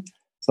medicine.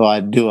 So I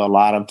do a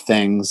lot of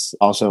things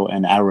also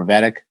in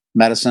Ayurvedic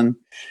medicine.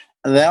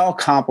 They all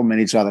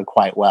complement each other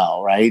quite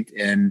well, right?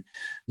 And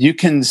you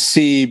can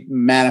see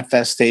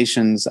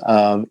manifestations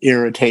of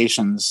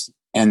irritations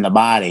in the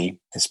body,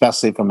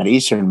 especially from an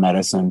Eastern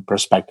medicine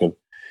perspective,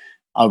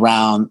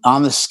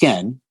 on the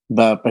skin,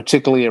 but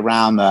particularly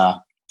around the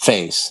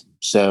face.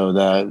 So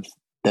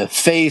the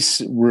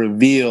face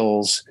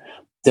reveals,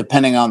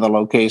 depending on the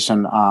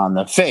location on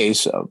the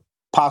face,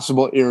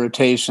 possible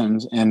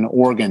irritations in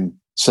organ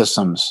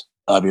systems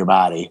of your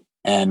body.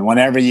 And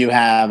whenever you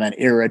have an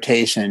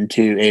irritation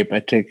to a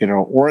particular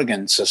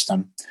organ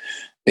system,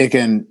 it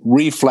can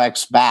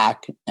reflex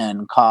back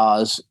and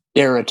cause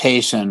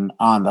irritation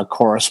on the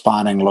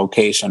corresponding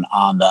location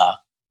on the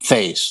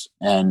face.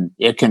 And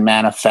it can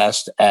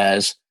manifest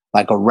as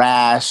like a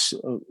rash,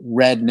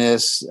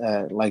 redness,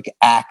 like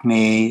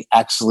acne.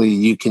 Actually,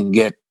 you can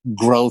get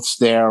growths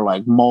there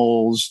like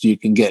moles. You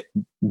can get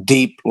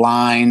deep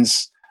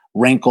lines,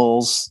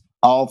 wrinkles.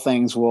 All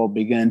things will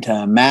begin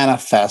to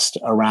manifest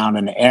around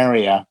an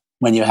area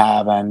when you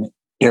have an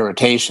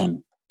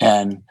irritation.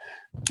 And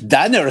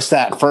I noticed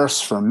that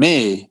first for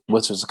me,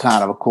 which is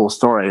kind of a cool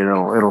story.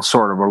 It'll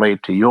sort of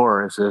relate to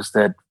yours, is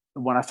that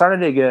when I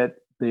started to get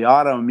the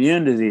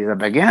autoimmune disease, I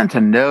began to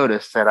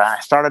notice that I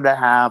started to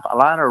have a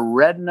lot of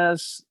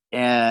redness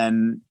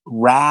and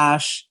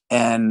rash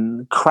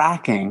and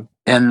cracking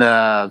in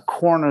the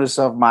corners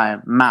of my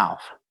mouth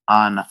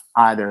on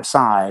either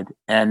side.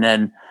 And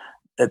then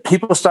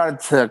people started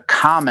to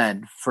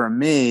comment for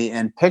me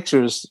in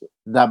pictures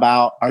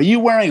about, are you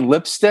wearing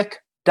lipstick,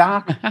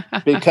 Doc?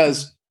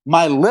 Because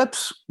my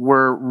lips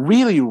were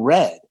really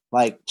red,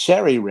 like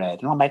cherry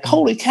red. And I'm like,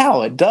 holy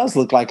cow, it does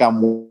look like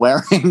I'm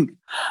wearing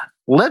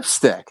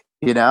lipstick,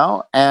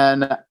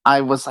 and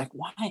I was like,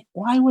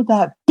 why would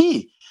that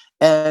be?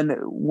 And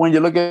when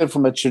you look at it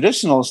from a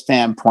traditional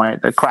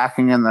standpoint, the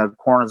cracking in the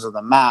corners of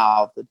the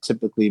mouth, it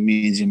typically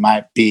means you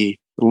might be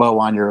low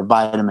on your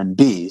vitamin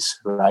Bs,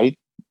 right?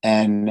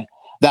 And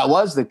that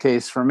was the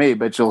case for me,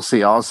 but you'll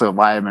see also the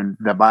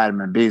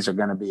vitamin Bs are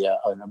going to be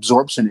an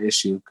absorption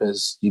issue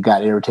because you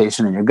got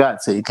irritation in your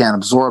gut, so you can't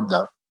absorb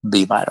the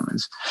B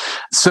vitamins.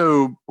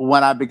 So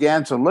when I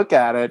began to look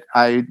at it,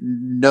 I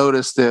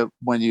noticed that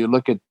when you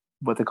look at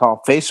what they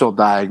call facial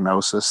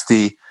diagnosis,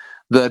 the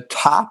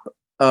top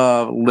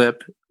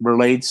lip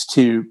relates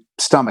to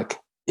stomach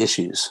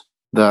issues.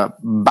 The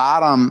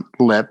bottom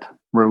lip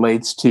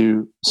relates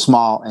to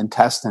small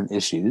intestine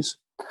issues.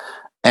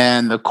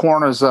 And the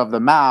corners of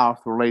the mouth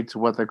relate to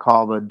what they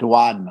call the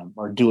duodenum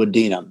or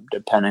duodenum,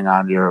 depending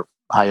on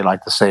how you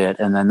like to say it.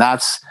 And then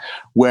that's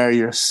where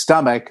your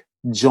stomach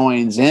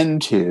joins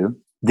into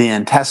the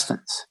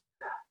intestines.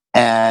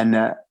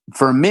 And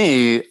for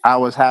me, I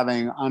was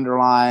having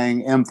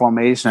underlying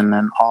inflammation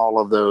in all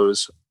of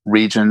those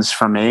regions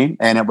for me,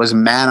 and it was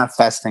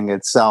manifesting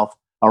itself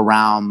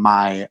around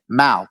my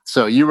mouth.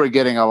 So you were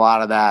getting a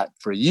lot of that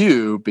for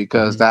you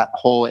because that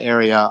whole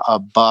area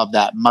above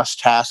that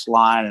mustache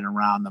line and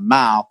around the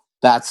mouth,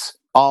 that's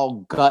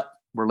all gut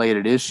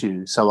related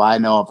issues. So I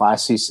know if I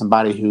see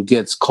somebody who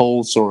gets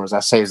cold sores,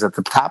 I say, is it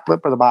the top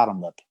lip or the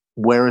bottom lip?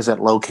 Where is it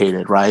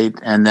located, right?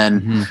 And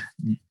then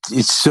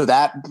it's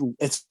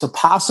a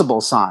possible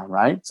sign,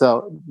 right?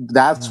 So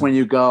that's when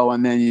you go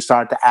and then you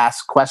start to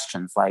ask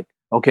questions like,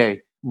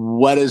 okay,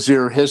 what is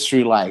your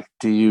history like?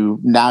 You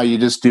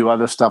just do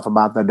other stuff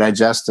about the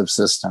digestive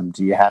system?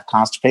 Do you have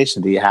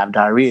constipation? Do you have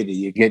diarrhea? Do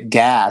you get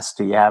gas?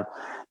 Do you have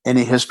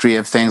any history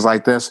of things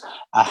like this?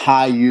 A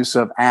high use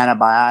of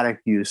antibiotic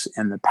use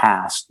in the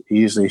past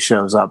usually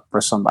shows up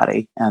for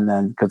somebody, and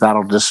then because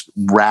that'll just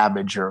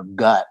ravage your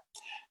gut.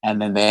 And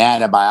then the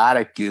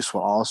antibiotic use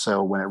will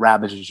also, when it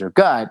ravages your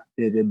gut,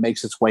 it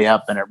makes its way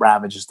up and it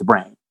ravages the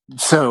brain.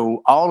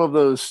 So all of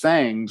those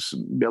things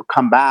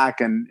come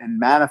back and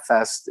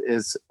manifest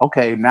is,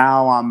 okay,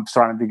 now I'm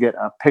starting to get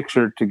a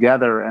picture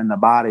together and the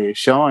body is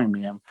showing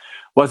me. And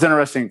what's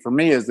interesting for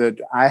me is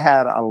that I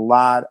had a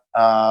lot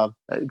of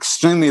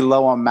extremely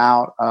low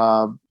amount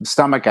of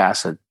stomach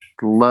acid,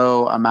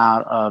 low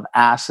amount of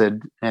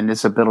acid and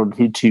its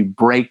ability to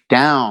break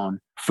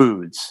down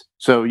foods.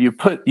 So you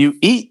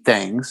eat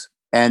things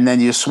and then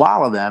you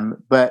swallow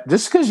them, but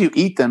just because you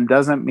eat them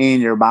doesn't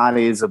mean your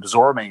body is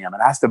absorbing them.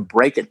 It has to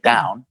break it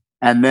down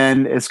and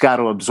then it's got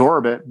to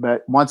absorb it.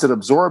 But once it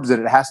absorbs it,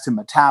 it has to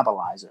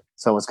metabolize it.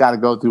 So it's got to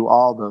go through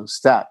all those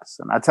steps.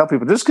 And I tell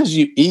people, just because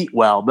you eat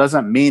well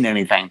doesn't mean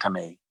anything to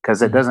me,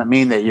 because it doesn't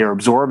mean that you're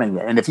absorbing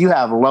it. And if you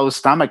have low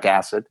stomach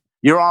acid,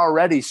 you're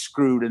already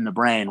screwed in the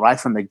brain right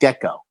from the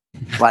get-go.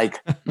 Like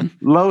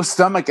low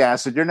stomach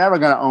acid, you're never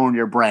going to own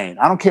your brain.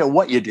 I don't care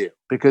what you do,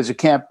 because you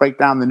can't break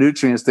down the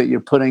nutrients that you're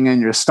putting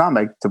in your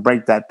stomach to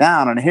break that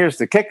down. And here's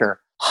the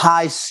kicker: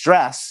 high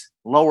stress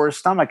lowers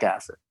stomach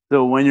acid.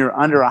 So when you're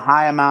under a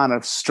high amount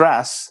of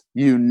stress,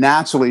 you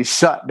naturally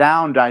shut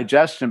down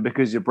digestion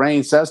because your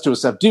brain says to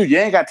itself, dude, you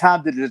ain't got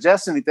time to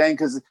digest anything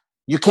because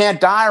you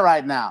can't die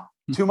right now.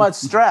 Too much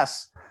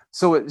stress.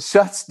 So it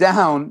shuts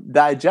down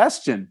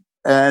digestion.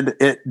 And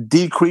it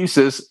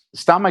decreases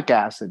stomach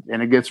acid,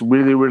 and it gets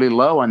really, really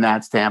low in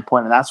that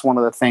standpoint. And that's one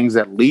of the things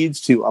that leads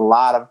to a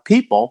lot of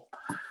people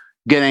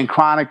getting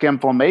chronic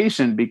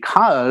inflammation,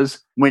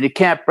 because when you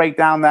can't break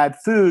down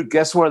that food,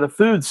 guess where the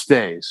food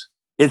stays?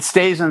 It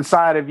stays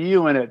inside of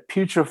you, and it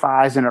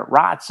putrefies and it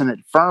rots and it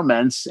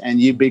ferments, and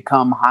you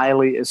become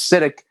highly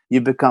acidic.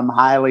 You become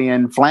highly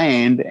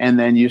inflamed, and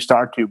then you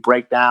start to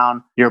break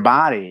down your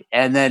body.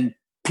 And then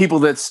people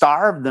that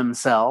starve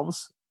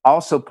themselves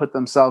also put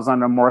themselves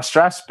under more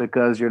stress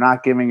because you're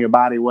not giving your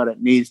body what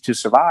it needs to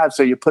survive.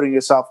 So you're putting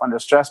yourself under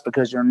stress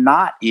because you're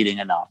not eating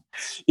enough.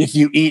 If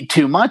you eat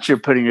too much, you're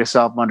putting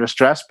yourself under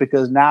stress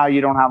because now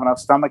you don't have enough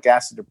stomach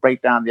acid to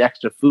break down the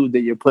extra food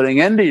that you're putting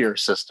into your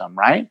system,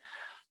 right?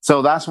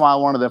 So that's why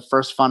one of the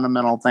first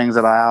fundamental things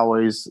that I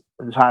always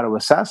try to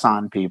assess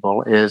on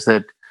people is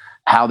that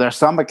how their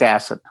stomach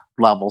acid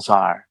levels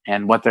are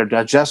and what their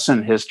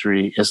digestion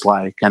history is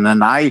like. And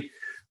then I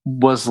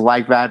was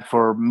like that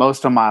for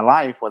most of my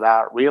life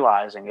without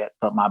realizing it,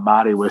 but my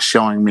body was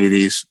showing me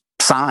these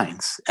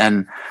signs.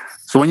 And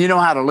so when you know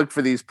how to look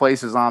for these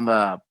places on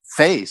the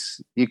face,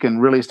 you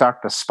can really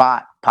start to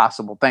spot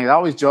possible things. I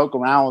always joke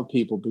around with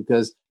people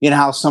because you know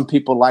how some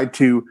people like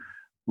to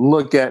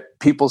look at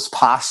people's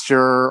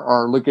posture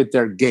or look at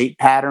their gait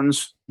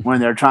patterns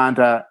when they're trying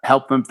to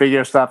help them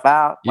figure stuff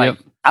out. Like,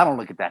 I don't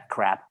look at that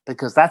crap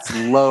because that's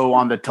low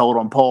on the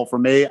totem pole for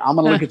me. I'm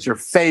going to look at your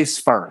face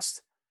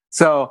first.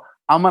 So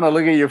I'm going to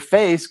look at your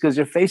face because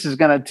your face is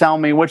going to tell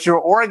me what your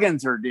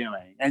organs are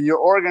doing. And your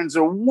organs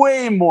are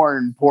way more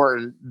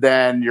important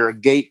than your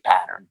gait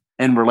pattern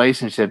in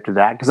relationship to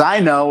that. Because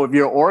I know if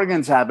your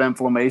organs have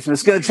inflammation,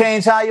 it's going to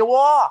change how you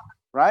walk,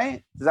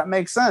 right? Does that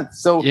make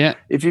sense? So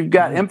if you've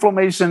got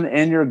inflammation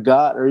in your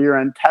gut or your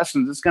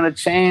intestines, it's going to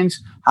change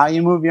how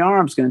you move your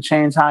arms, it's going to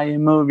change how you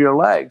move your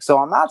legs. So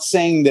I'm not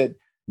saying that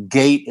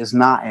gait is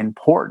not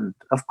important.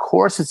 Of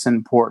course it's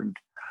important.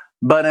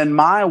 But in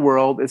my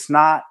world, it's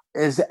not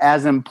is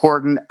as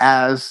important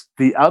as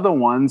the other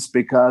ones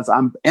because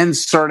I'm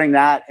inserting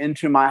that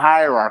into my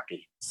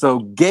hierarchy. So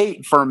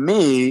gait for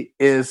me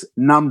is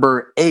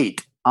number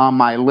 8 on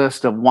my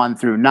list of 1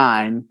 through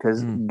 9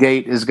 because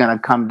gait is going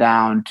to come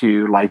down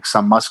to like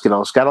some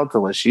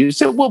musculoskeletal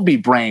issues. It will be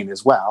brain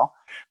as well,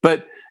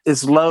 but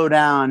it's low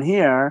down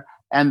here.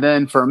 And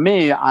then for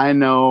me, I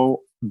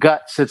know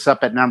gut sits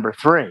up at number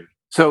 3.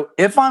 So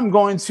if I'm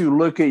going to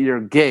look at your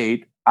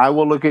gait, I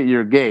will look at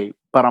your gait,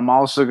 but I'm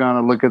also going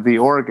to look at the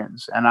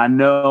organs. And I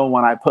know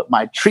when I put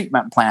my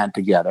treatment plan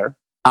together,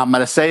 I'm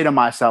going to say to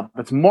myself,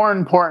 it's more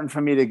important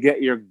for me to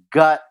get your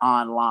gut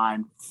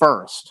online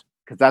first,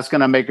 because that's going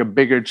to make a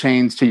bigger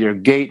change to your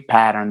gait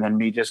pattern than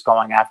me just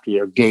going after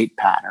your gait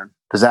pattern.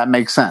 Does that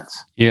make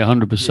sense? Yeah,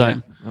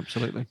 100%. Yeah,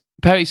 absolutely.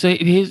 Perry, so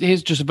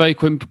here's just a very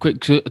quick,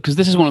 because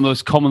this is one of the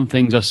most common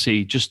things I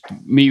see, just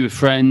me with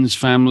friends,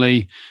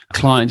 family,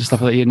 clients, and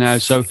stuff like that here now.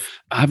 So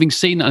having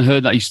seen that and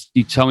heard that,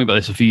 you tell me about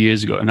this a few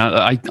years ago, and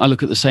I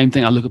look at the same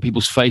thing. I look at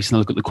people's face and I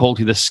look at the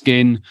quality of their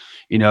skin,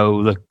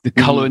 the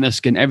color in their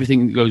skin,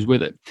 everything that goes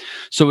with it.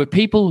 So with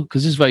people,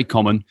 because this is very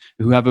common,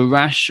 who have a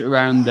rash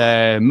around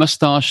their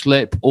mustache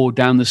lip or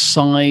down the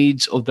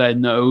sides of their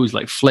nose,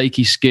 like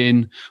flaky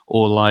skin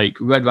or like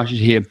red rashes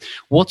here,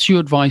 what's your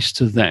advice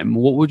to them?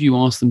 What would you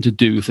ask them to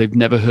do if they've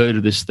never heard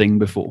of this thing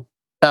before?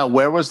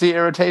 Where was the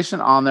irritation?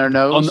 On their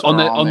nose? On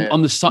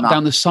the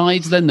down the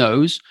sides of their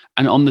nose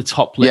and on the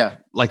top lip,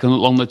 like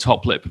along the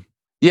top lip.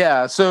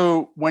 Yeah.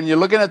 So when you're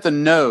looking at the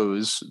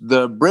nose,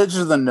 the bridge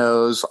of the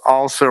nose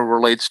also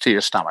relates to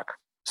your stomach.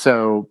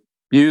 So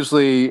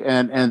usually,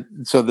 and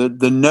so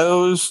the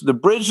nose, the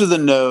bridge of the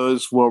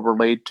nose will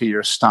relate to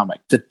your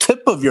stomach. The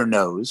tip of your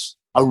nose,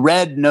 a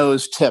red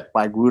nose tip,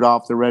 like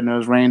Rudolph the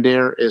Red-Nosed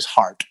Reindeer, is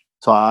heart.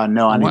 So I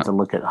know I need to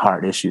look at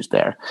heart issues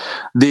there.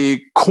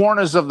 The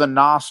corners of the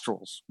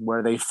nostrils,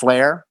 where they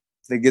flare,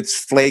 they get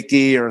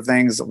flaky or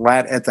things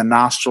right at the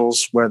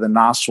nostrils, where the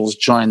nostrils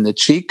join the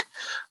cheek,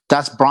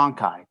 that's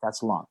bronchi,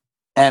 that's lung.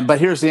 But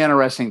here's the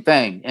interesting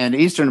thing: in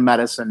Eastern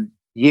medicine,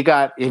 if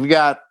you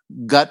got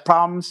gut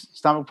problems,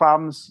 stomach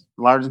problems,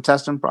 large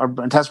intestine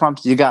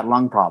problems, you got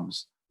lung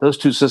problems. Those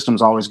two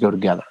systems always go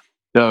together.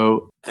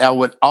 So I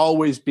would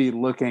always be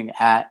looking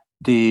at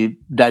the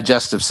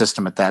digestive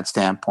system at that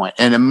standpoint.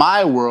 And in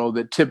my world,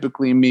 it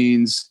typically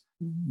means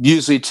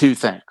usually two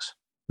things: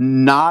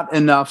 not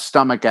enough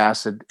stomach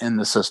acid in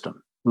the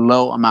system,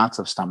 low amounts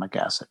of stomach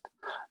acid.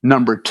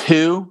 Number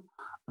two,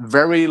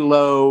 very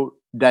low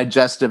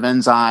digestive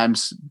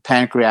enzymes,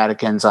 pancreatic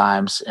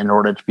enzymes, in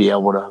order to be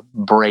able to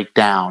break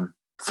down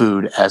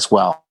food as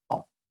well.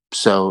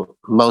 So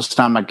low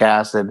stomach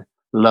acid,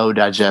 low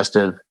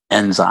digestive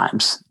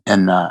enzymes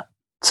in the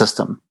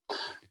system.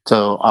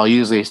 So I'll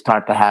usually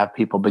start to have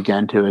people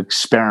begin to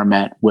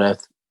experiment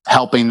with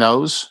helping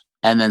those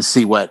and then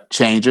see what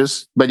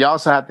changes. But you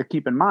also have to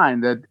keep in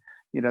mind that,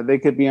 they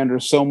could be under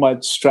so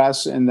much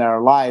stress in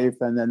their life,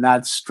 and then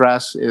that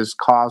stress is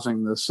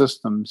causing the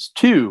systems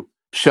to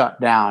shut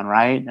down,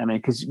 right? I mean,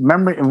 because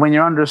remember, when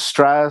you're under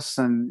stress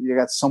and you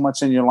got so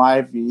much in your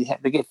life, you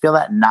feel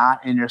that knot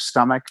in your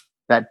stomach,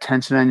 that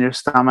tension in your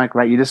stomach,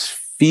 right? You just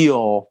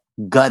feel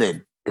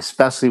gutted.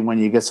 Especially when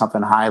you get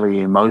something highly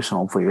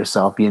emotional for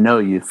yourself,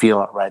 you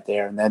feel it right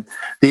there. And then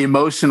the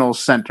emotional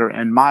center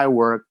in my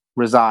work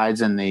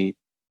resides in the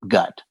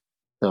gut.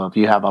 So if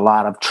you have a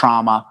lot of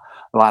trauma,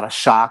 a lot of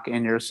shock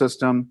in your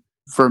system,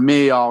 for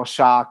me, all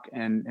shock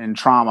and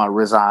trauma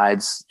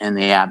resides in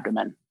the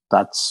abdomen.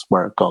 That's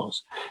where it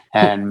goes.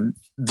 And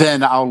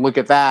then I'll look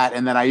at that,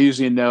 and then I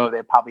usually know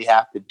they probably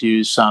have to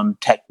do some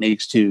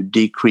techniques to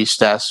decrease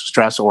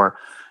stress or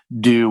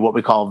do what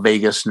we call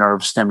vagus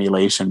nerve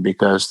stimulation,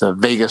 because the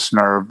vagus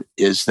nerve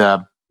is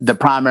the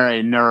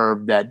primary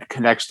nerve that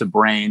connects the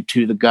brain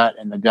to the gut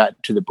and the gut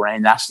to the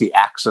brain. That's the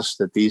axis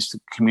that these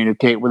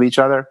communicate with each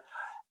other.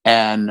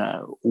 And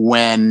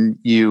when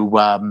you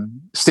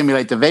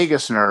stimulate the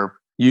vagus nerve,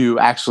 you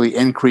actually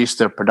increase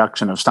the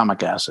production of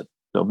stomach acid.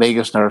 So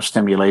vagus nerve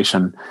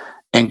stimulation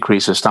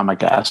increases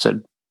stomach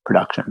acid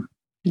production.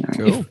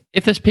 Cool.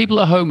 If there's people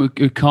at home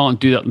who can't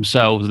do that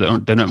themselves, they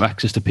don't have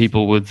access to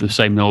people with the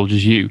same knowledge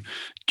as you,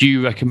 do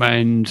you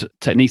recommend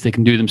techniques they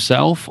can do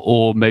themselves,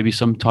 or maybe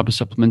some type of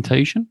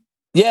supplementation?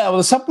 Yeah, well,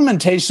 the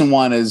supplementation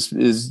one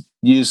is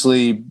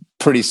usually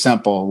pretty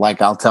simple.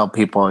 Like I'll tell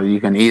people,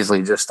 you can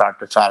easily just start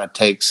to try to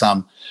take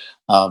some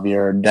of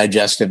your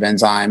digestive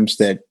enzymes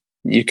that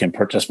you can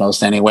purchase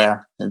most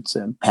anywhere. It's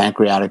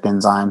pancreatic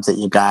enzymes that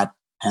you got.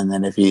 And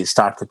then if you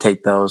start to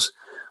take those,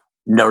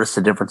 notice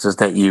the differences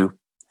that you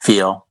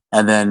feel.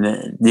 And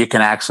then you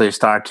can actually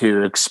start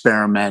to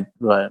experiment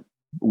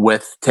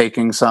with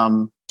taking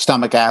some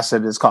stomach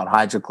acid. It's called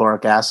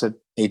hydrochloric acid,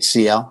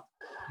 HCl,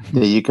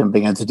 that you can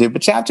begin to do.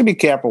 But you have to be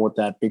careful with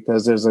that,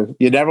 because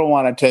you never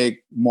want to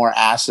take more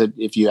acid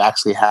if you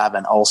actually have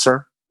an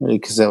ulcer,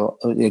 because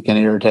it can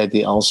irritate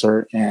the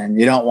ulcer. And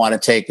you don't want to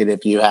take it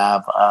if you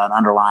have an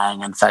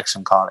underlying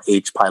infection called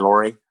H.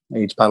 pylori.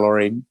 H.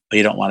 pylori,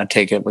 you don't want to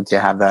take it, but you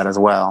have that as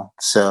well.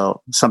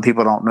 So some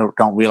people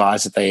don't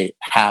realize that they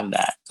have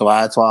that. So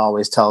that's why I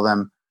always tell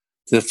them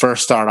to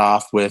first start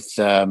off with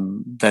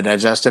the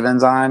digestive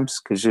enzymes,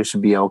 because you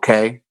should be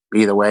okay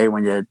either way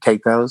when you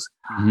take those.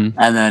 Mm-hmm.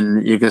 And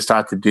then you can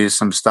start to do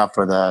some stuff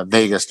for the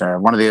vagus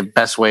nerve. One of the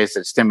best ways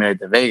to stimulate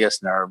the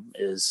vagus nerve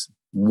is,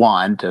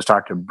 one, to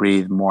start to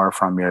breathe more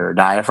from your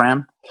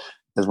diaphragm.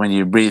 Because when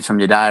you breathe from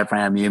your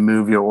diaphragm, you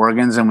move your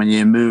organs. And when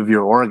you move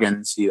your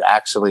organs, you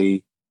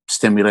actually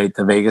stimulate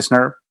the vagus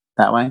nerve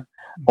that way.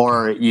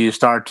 Or you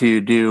start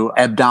to do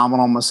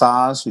abdominal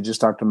massage. You just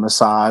start to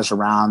massage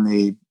around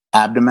the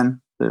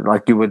abdomen,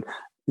 like you would.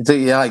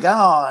 You're like,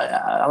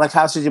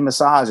 how should you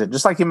massage it?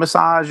 Just like you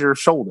massage your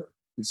shoulder.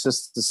 It's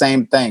just the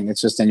same thing.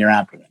 It's just in your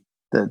abdomen.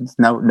 It's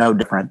no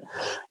different.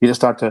 You just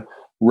start to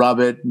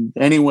rub it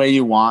any way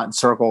you want,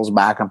 circles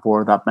back and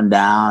forth, up and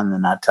down.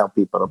 And I tell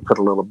people to put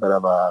a little bit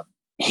of a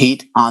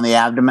heat on the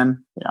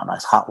abdomen,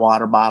 nice hot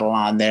water bottle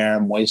on there,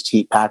 moist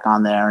heat pack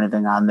on there,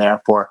 anything on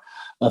there for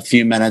a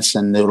few minutes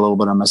and do a little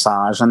bit of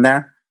massage in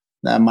there.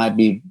 That might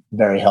be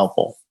very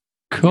helpful.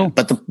 Cool.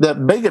 But the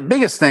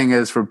biggest thing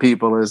is for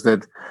people is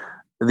that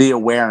the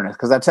awareness,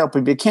 because I tell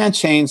people you can't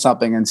change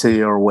something until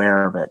you're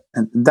aware of it.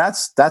 And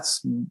that's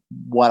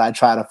what I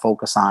try to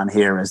focus on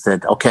here is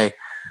that, okay,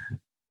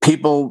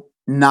 people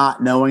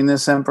not knowing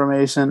this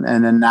information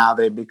and then now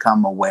they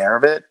become aware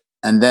of it.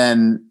 And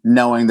then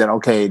knowing that,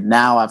 okay,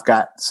 now I've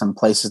got some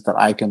places that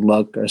I can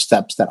look or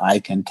steps that I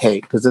can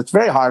take. Because it's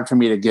very hard for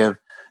me to give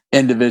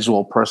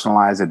individual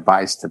personalized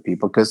advice to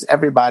people because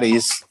everybody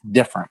is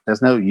different.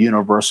 There's no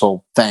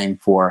universal thing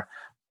for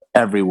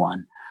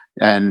everyone.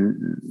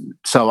 And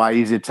so I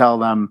usually tell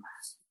them,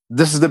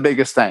 this is the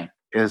biggest thing,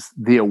 is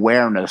the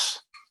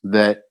awareness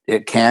that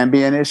it can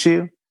be an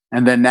issue.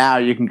 And then now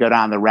you can go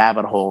down the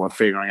rabbit hole of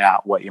figuring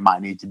out what you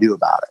might need to do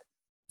about it.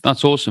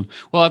 That's awesome.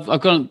 Well,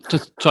 I've got to,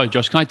 sorry,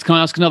 Josh. Can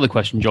I ask another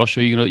question, Josh? Or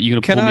are you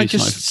gonna? Can I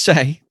just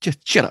say,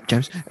 just shut up,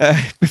 James.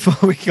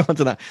 Before we go on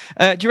to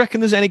that, do you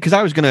reckon there's any? Because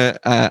I was going to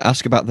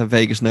ask about the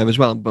vagus nerve as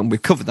well, but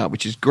we've covered that,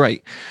 which is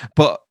great.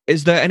 But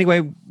is there any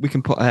way we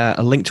can put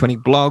a link to any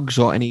blogs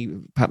or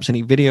perhaps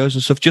any videos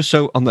and stuff, just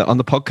so on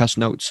the podcast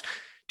notes,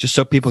 just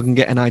so people can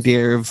get an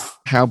idea of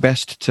how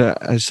best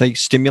to, say,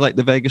 stimulate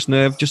the vagus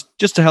nerve,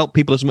 just to help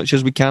people as much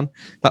as we can.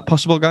 That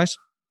possible, guys?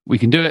 We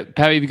can do it.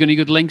 Perry, have you got any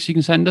good links you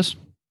can send us?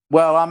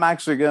 Well, I'm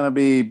actually going to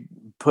be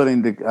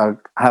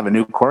have a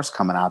new course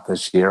coming out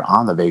this year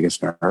on the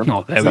vagus nerve.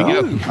 Oh, there we go.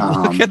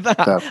 Look at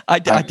that. So, I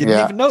didn't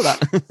even know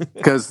that.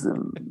 Because,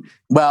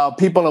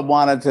 people have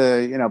wanted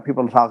to,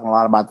 people are talking a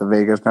lot about the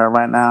vagus nerve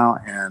right now,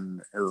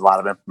 and there's a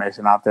lot of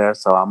information out there.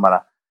 So I'm going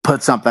to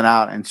put something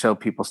out and show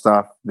people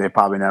stuff they've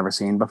probably never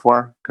seen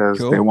before because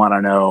they want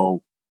to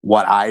know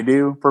what I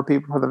do for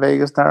people for the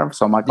vagus nerve.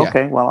 So I'm like,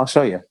 okay, well, I'll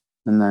show you.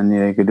 And then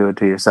you can do it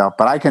to yourself.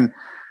 But I can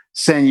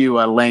send you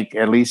a link,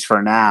 at least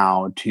for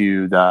now,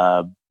 to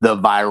the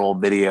viral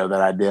video that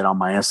I did on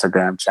my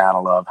Instagram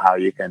channel of how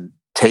you can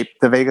tape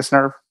the vagus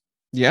nerve.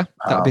 Yeah,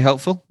 that would be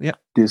helpful. Yeah.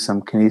 Do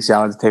some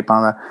kinesiology tape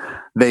on the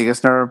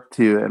vagus nerve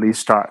to at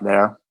least start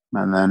there.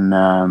 And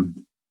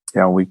then,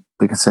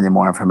 we can send you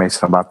more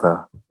information about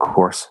the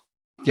course.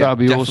 Yeah, that'd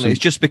be definitely. awesome. It's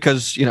just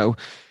because,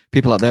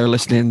 people out there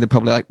listening, they're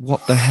probably like,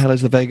 what the hell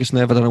is the vagus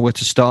nerve? I don't know where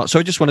to start. So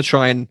I just want to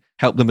try and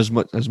help them as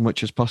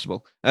much as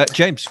possible.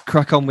 James,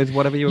 crack on with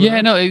whatever you want. Yeah,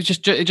 no, it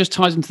just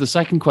ties into the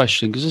second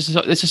question because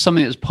this is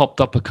something that's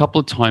popped up a couple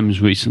of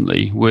times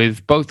recently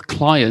with both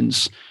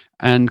clients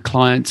and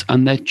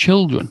their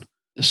children.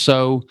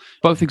 So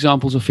both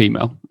examples are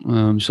female.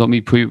 So let me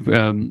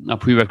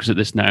prerequisite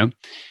this now.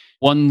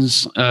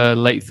 One's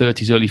late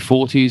 30s, early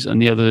 40s,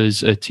 and the other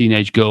is a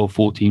teenage girl,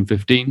 14,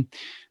 15.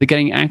 They're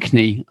getting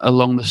acne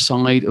along the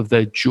side of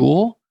their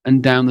jaw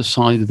and down the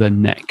side of their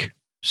neck.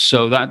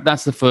 So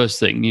that's the first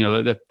thing.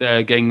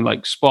 They're getting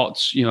like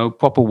spots,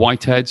 proper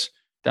whiteheads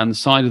down the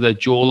side of their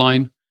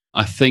jawline.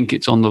 I think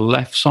it's on the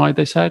left side,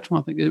 they said.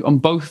 I think on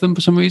both of them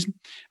for some reason.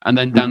 And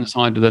then down the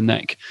side of the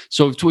neck.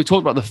 So we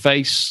talked about the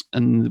face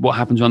and what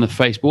happens around the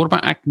face. But what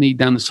about acne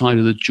down the side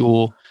of the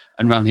jaw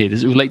and around here?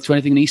 Does it relate to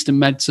anything in Eastern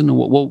medicine?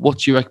 Or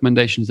what's your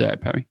recommendations there,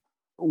 Perry?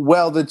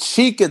 Well, the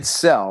cheek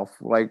itself,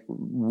 like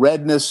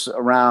redness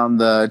around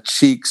the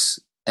cheeks,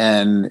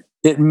 and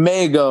it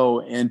may go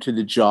into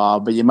the jaw,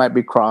 but you might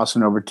be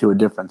crossing over to a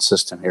different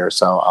system here.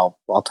 So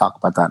I'll talk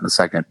about that in a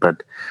second.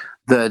 But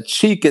the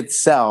cheek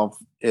itself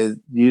is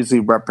usually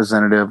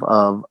representative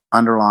of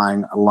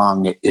underlying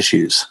lung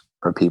issues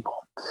for people.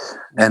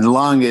 And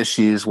lung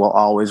issues will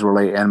always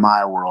relate, in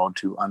my world,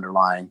 to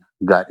underlying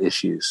gut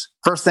issues.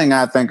 First thing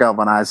I think of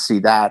when I see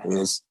that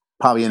is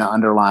probably an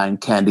underlying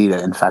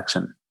candida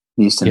infection,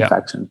 yeast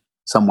infection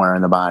somewhere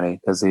in the body,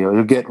 because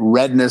you get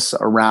redness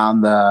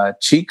around the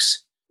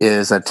cheeks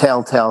is a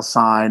telltale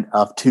sign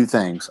of two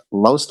things: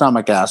 low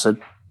stomach acid,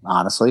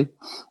 honestly,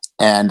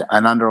 and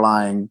an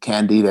underlying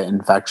candida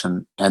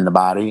infection in the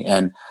body.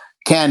 And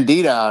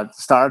candida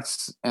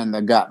starts in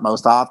the gut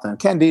most often.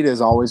 Candida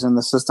is always in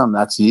the system.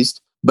 That's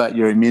yeast, but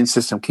your immune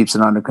system keeps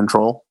it under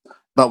control.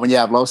 But when you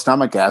have low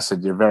stomach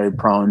acid, you're very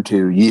prone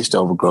to yeast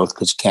overgrowth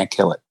because you can't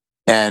kill it.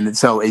 And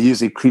so it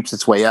usually creeps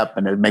its way up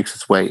and it makes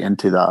its way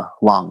into the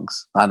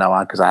lungs. I know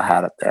because I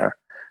had it there.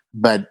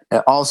 But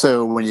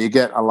also when you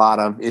get a lot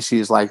of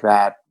issues like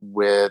that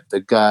with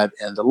the gut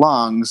and the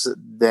lungs,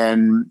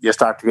 then you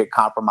start to get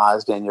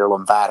compromised in your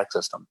lymphatic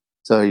system.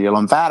 So your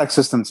lymphatic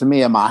system, to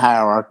me, in my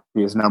hierarchy,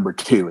 is number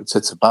 2. It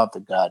sits above the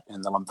gut.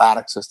 And the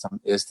lymphatic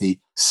system is the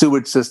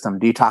sewage system,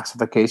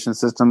 detoxification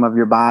system of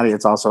your body.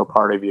 It's also a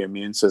part of your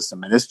immune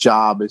system. And its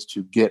job is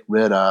to get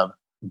rid of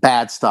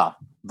bad stuff: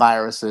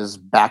 viruses,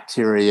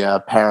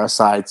 bacteria,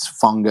 parasites,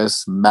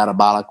 fungus,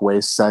 metabolic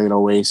waste, cellular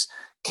waste,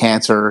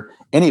 cancer,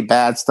 any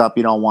bad stuff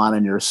you don't want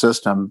in your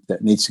system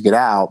that needs to get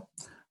out.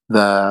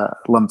 The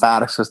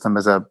lymphatic system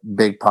is a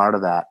big part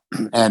of that.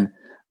 And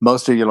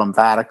most of your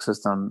lymphatic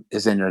system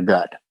is in your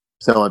gut.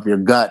 So if your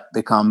gut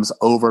becomes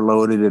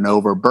overloaded and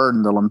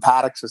overburdened, the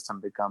lymphatic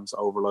system becomes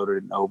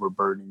overloaded and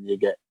overburdened, and you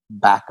get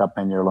backup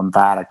in your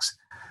lymphatics.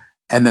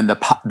 and then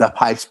the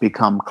pipes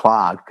become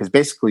clogged because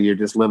basically you're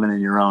just living in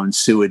your own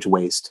sewage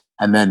waste.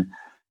 And then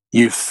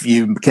you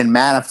can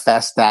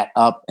manifest that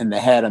up in the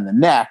head and the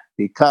neck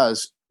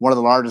because one of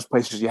the largest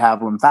places you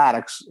have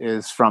lymphatics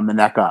is from the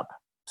neck up.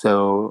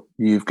 So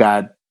you've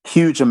got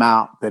huge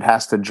amount that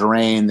has to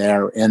drain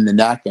there in the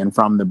neck and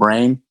from the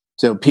brain.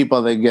 So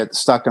people that get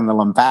stuck in the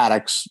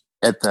lymphatics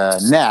at the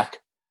neck,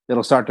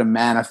 it'll start to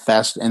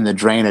manifest in the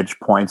drainage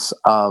points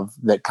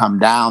that come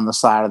down the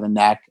side of the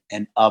neck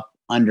and up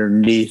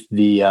underneath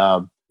the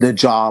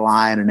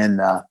jawline and in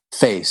the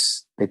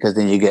face, because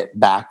then you get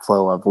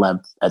backflow of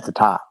lymph at the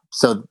top.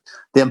 So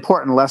the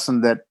important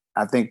lesson that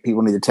I think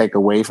people need to take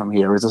away from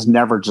here is it's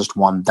never just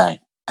one thing.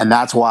 And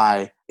that's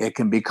why it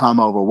can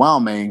become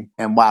overwhelming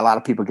and why a lot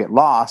of people get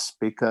lost,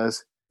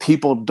 because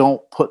people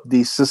don't put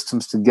these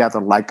systems together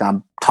like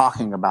I'm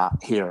talking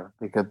about here,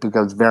 because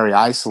it's very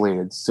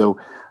isolated. So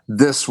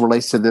this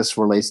relates to this,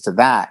 relates to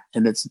that.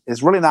 And it's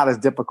really not as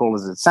difficult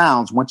as it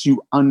sounds once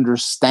you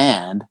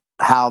understand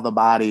how the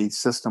body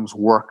systems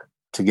work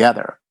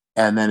together.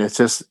 And then it's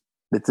just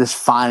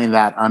finding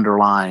that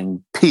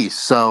underlying piece.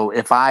 So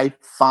if I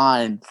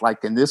find,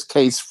 like in this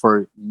case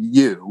for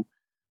you,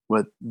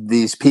 with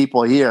these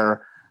people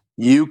here,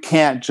 you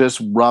can't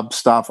just rub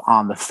stuff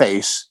on the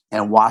face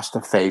and wash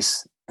the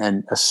face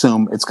and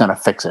assume it's going to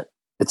fix it.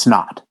 It's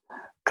not,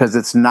 because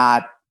it's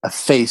not a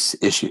face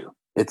issue.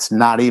 It's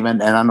not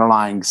even an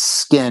underlying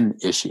skin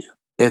issue.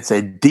 It's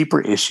a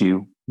deeper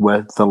issue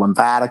with the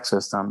lymphatic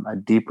system, a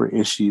deeper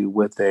issue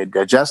with the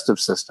digestive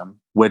system,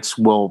 which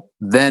will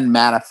then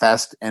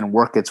manifest and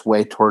work its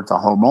way towards the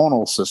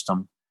hormonal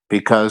system,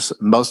 because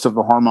most of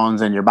the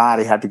hormones in your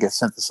body have to get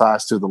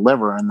synthesized through the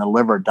liver, and the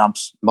liver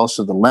dumps most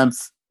of the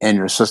lymph in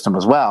your system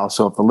as well.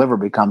 So if the liver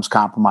becomes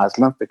compromised,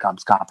 lymph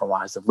becomes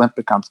compromised. If lymph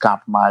becomes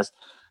compromised,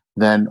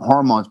 then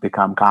hormones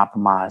become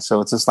compromised.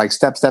 So it's just like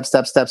step.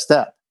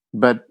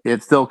 But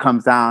it still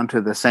comes down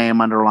to the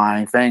same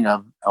underlying thing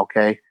of,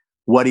 okay,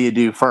 what do you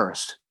do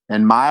first?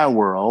 In my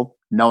world,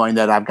 knowing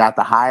that I've got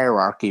the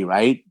hierarchy,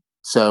 right?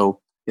 So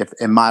if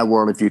in my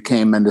world, if you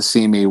came in to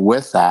see me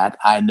with that,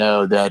 I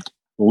know that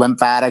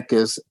lymphatic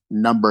is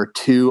number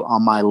 2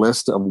 on my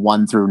list of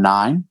 1 through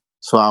 9.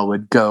 So I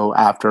would go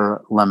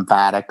after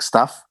lymphatic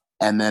stuff.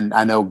 And then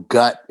I know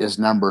gut is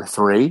number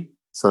 3.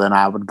 So then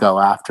I would go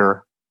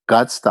after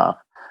gut stuff.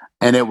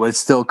 And it would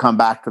still come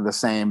back to the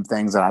same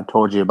things that I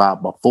told you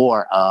about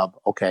before of,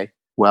 okay,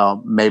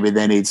 well, maybe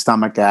they need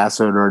stomach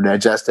acid or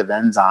digestive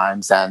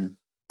enzymes and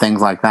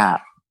things like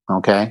that.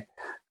 Okay.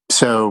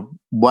 So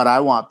what I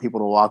want people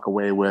to walk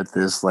away with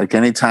is, like,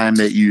 anytime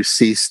that you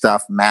see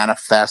stuff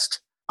manifest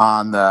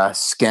on the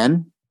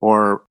skin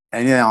or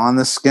on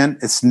the skin,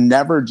 it's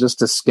never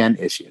just a skin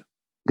issue.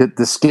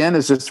 The skin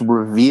is just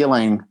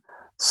revealing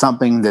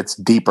something that's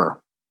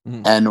deeper.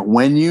 Mm. And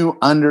when you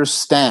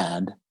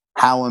understand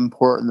how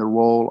important the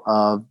role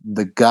of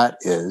the gut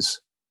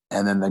is,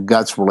 and then the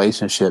gut's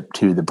relationship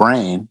to the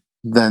brain,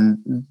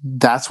 then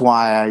that's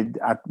why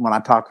I when I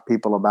talk to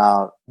people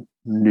about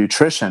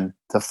nutrition,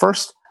 the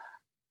first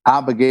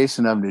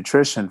obligation of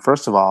nutrition,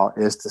 first of all,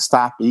 is to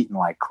stop eating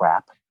like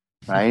crap,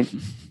 right?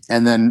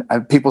 And then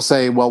people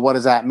say, well, what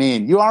does that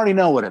mean? You already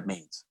know what it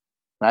means,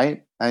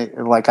 right? I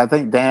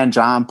think Dan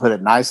John put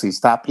it nicely: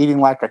 stop eating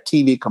like a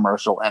TV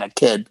commercial and a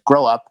kid,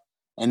 grow up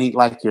and eat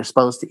like you're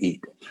supposed to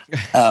eat.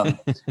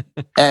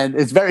 And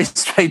it's very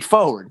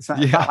straightforward. It's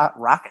not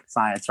rocket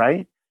science,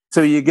 right?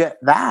 So you get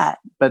that,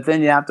 but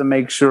then you have to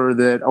make sure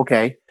that,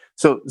 okay,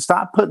 so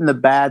stop putting the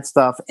bad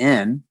stuff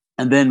in,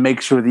 and then make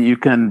sure that you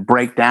can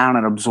break down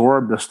and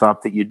absorb the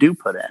stuff that you do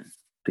put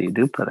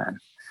in.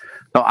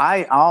 So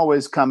I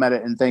always come at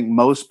it and think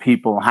most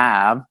people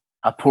have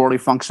a poorly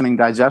functioning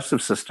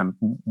digestive system.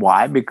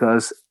 Why?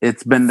 Because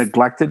it's been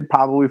neglected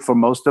probably for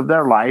most of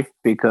their life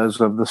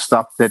because of the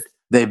stuff that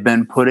they've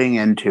been putting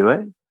into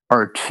it.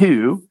 Or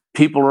 2,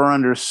 people are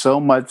under so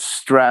much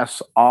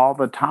stress all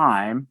the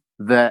time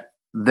that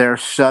they're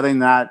shutting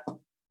that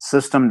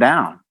system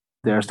down.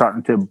 They're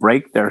starting to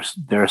break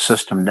their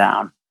system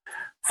down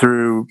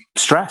through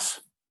stress.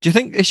 Do you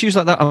think issues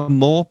like that are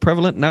more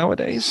prevalent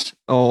nowadays,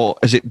 or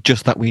is it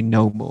just that we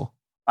know more?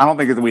 I don't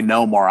think that we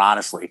know more,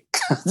 honestly,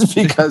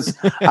 because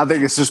I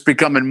think it's just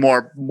becoming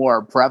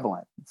more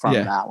prevalent from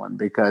that one.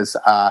 Because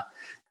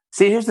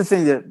see, here's the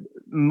thing, that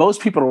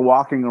most people are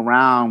walking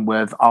around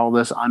with all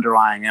this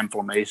underlying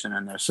inflammation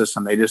in their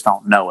system. They just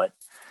don't know it.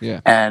 Yeah.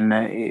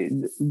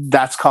 And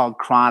that's called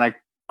chronic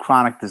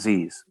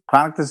disease.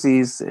 Chronic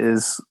disease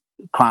is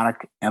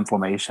chronic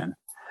inflammation.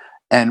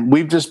 And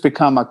we've just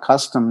become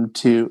accustomed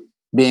to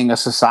being a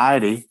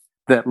society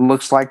that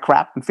looks like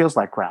crap and feels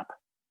like crap.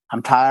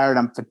 I'm tired,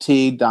 I'm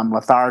fatigued, I'm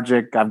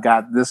lethargic, I've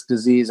got this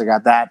disease, I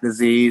got that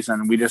disease,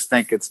 and we just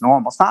think it's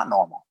normal. It's not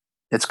normal.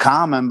 It's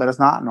common, but it's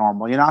not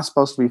normal. You're not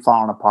supposed to be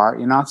falling apart.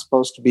 You're not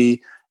supposed to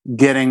be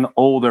getting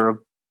older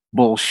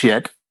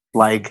bullshit.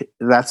 Like,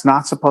 that's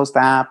not supposed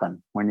to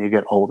happen when you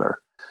get older.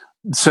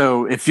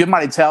 So if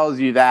somebody tells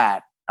you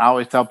that, I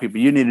always tell people,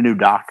 you need a new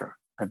doctor.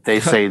 If they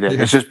say that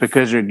it's just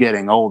because you're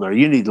getting older,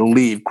 you need to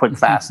leave quick,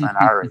 fast, and in a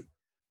hurry.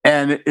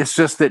 And it's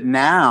just that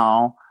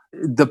now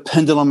the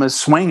pendulum is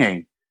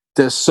swinging.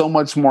 There's so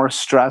much more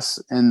stress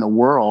in the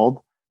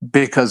world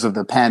because of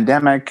the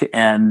pandemic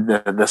and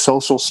the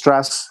social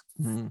stress,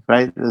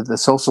 right? The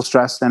social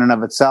stress in and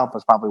of itself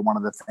is probably one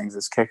of the things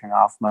that's kicking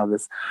off some of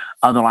this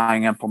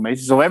underlying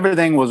inflammation. So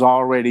everything was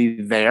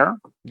already there.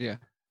 Yeah.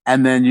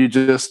 And then you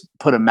just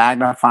put a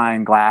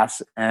magnifying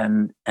glass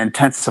and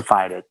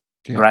intensified it,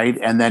 right?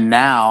 And then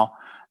now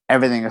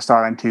everything is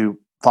starting to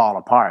fall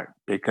apart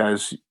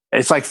because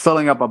it's like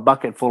filling up a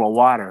bucket full of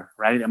water,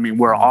 right? I mean,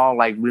 we're all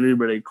like really,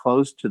 really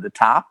close to the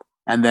top.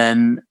 And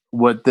then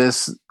with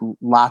this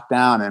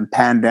lockdown and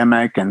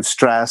pandemic and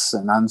stress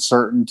and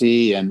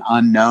uncertainty and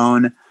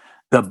unknown,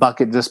 the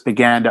bucket just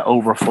began to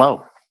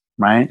overflow,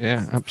 right?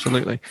 Yeah,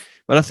 absolutely.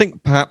 But I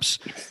think perhaps,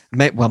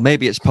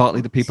 maybe it's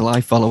partly the people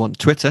I follow on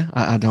Twitter.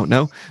 I don't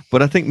know.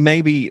 But I think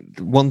maybe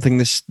one thing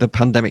the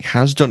pandemic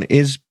has done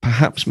is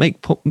perhaps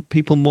make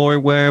people more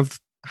aware of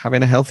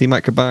having a healthy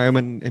microbiome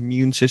and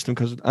immune system,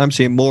 because I'm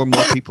seeing more and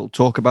more people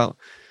talk about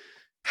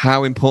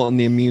how important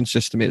the immune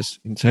system is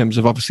in terms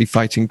of obviously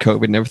fighting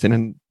COVID and everything.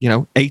 And,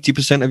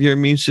 80% of your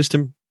immune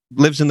system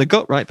lives in the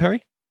gut, right,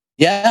 Perry?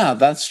 Yeah,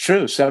 that's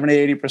true. 70,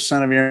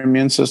 80% of your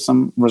immune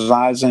system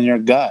resides in your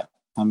gut.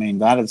 I mean,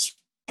 that is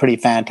pretty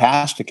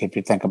fantastic if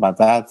you think about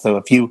that. So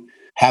if you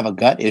have a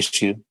gut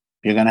issue,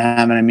 you're going to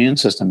have an immune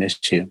system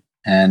issue.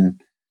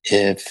 And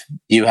if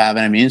you have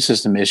an immune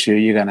system issue,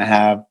 you're going to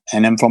have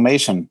an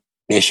inflammation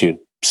issue.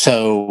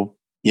 So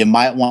you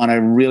might want to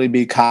really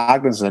be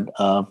cognizant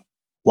of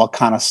what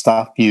kind of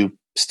stuff you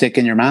stick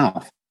in your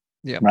mouth,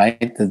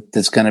 right?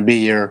 That's going to be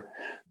your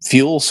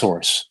fuel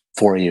source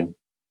for you.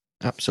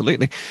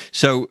 Absolutely.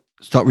 So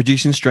start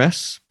reducing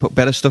stress, put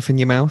better stuff in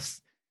your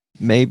mouth.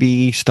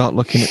 Maybe start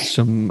looking at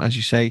some, as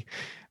you say,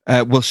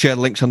 we'll share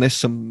links on this,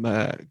 some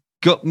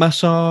gut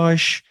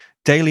massage,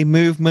 daily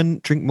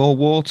movement, drink more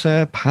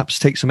water, perhaps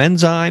take some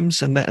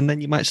enzymes, and then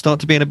you might start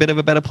to be in a bit of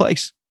a better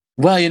place.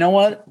 Well, you know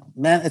what,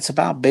 man, it's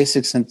about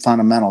basics and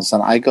fundamentals.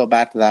 And I go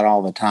back to that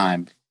all the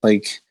time.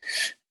 Like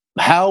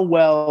how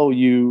well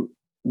you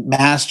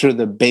master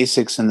the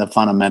basics and the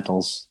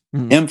fundamentals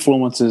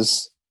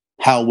influences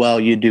how well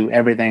you do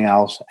everything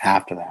else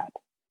after that.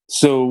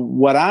 So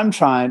what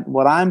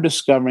I'm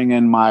discovering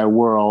in my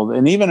world,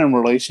 and even in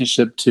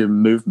relationship to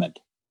movement,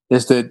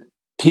 is that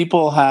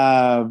people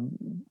have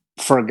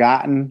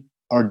forgotten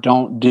or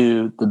don't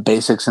do the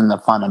basics and the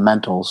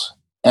fundamentals.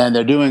 And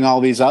they're doing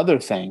all these other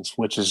things,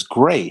 which is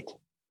great.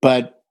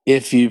 But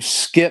if you've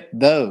skipped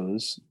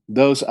those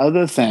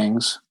other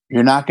things,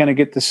 you're not going to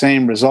get the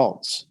same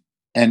results.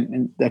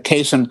 And the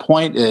case in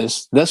point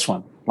is this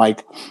one.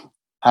 Like,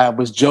 I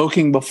was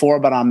joking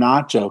before, but I'm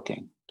not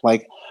joking.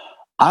 Like,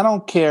 I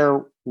don't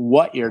care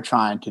what you're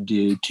trying to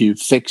do to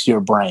fix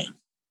your brain.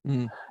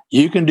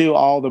 You can do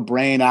all the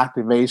brain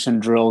activation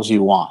drills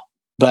you want.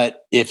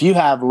 But if you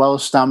have low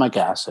stomach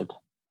acid,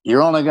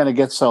 you're only going to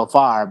get so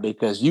far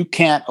because you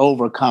can't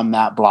overcome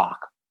that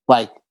block.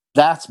 Like,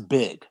 that's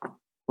big.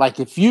 Like,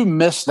 if you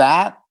miss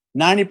that,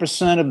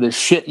 90% of the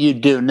shit you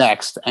do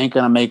next ain't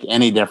going to make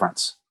any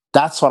difference.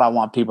 That's what I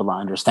want people to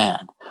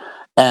understand.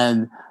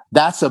 And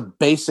that's a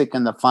basic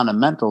in the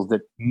fundamentals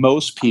that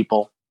most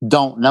people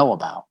don't know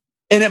about.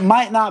 And it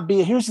might not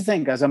be, here's the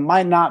thing, guys, it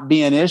might not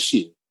be an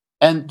issue.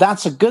 And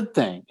that's a good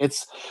thing.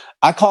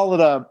 I call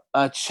it a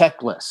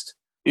checklist.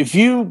 If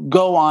you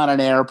go on an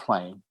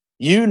airplane,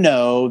 you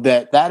know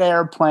that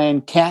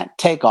airplane can't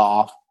take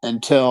off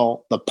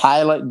until the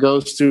pilot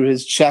goes through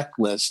his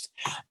checklist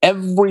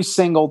every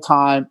single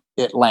time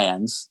it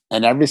lands.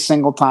 And every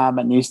single time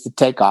it needs to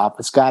take off,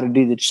 it's got to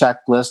do the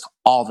checklist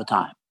all the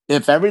time.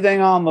 If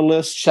everything on the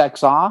list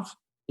checks off,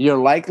 your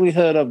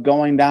likelihood of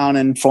going down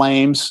in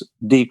flames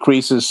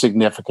decreases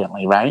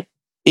significantly, right?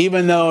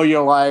 Even though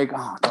you're like,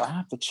 oh, do I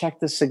have to check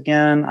this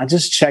again? I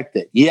just checked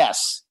it.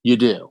 Yes, you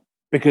do.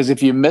 Because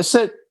if you miss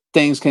it,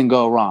 things can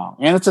go wrong.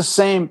 And it's the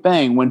same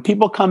thing. When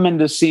people come in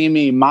to see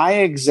me, my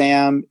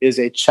exam is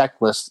a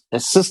checklist, a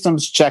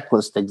systems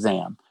checklist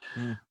exam,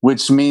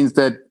 which means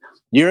that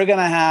you're going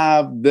to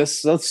have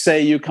this. Let's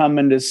say you come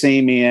in to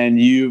see me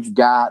and you've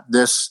got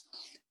this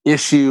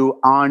issue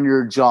on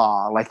your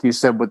jaw, like you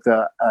said, with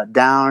the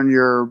down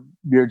your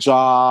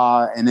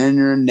jaw and in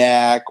your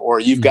neck, or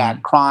you've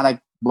got chronic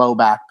low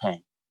back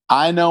pain.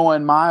 I know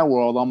in my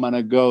world, I'm going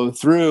to go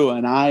through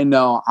and I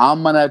know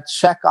I'm going to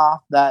check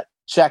off that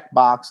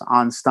checkbox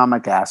on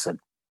stomach acid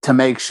to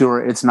make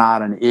sure it's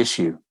not an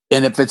issue.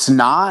 And if it's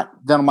not,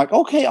 then I'm like,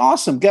 okay,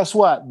 awesome. Guess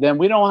what? Then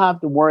we don't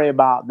have to worry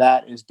about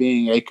that as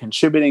being a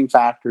contributing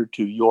factor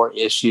to your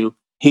issue.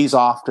 He's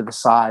off to the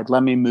side.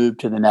 Let me move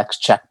to the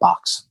next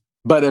checkbox.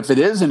 But if it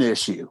is an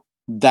issue,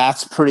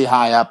 that's pretty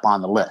high up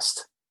on the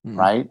list,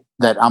 right?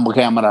 That I'm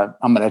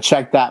gonna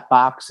check that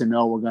box and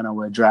know we're going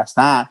to address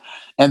that.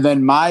 And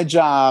then my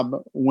job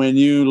when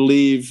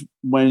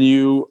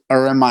you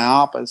are in my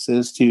office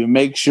is to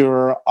make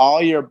sure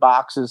all your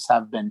boxes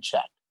have been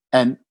checked.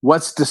 And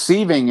what's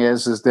deceiving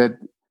is that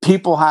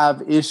people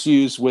have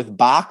issues with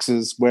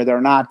boxes where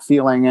they're not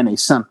feeling any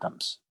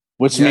symptoms.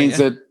 which means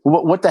that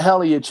what the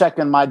hell are you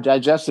checking my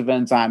digestive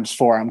enzymes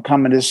for? I'm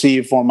coming to see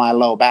you for my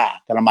low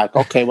back. And I'm like,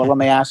 okay, well, let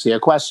me ask you a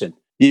question.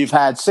 You've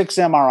had 6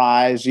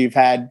 MRIs, you've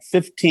had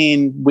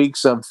 15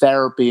 weeks of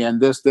therapy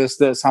and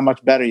this. How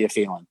much better are you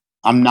feeling?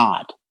 I'm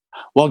not.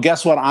 Well,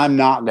 guess what I'm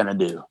not going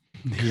to do?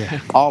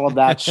 All of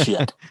that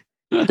shit.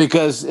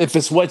 Because if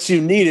it's what you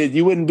needed,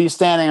 you wouldn't be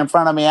standing in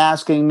front of me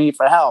asking me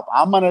for help.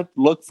 I'm going to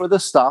look for the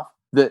stuff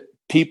that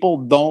people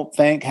don't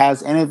think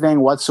has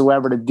anything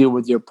whatsoever to do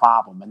with your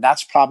problem. And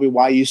that's probably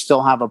why you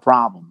still have a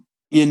problem.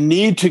 You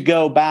need to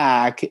go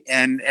back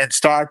and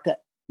start to,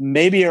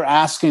 maybe you're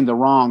asking the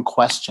wrong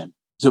question.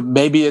 So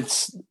maybe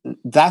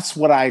that's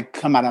what I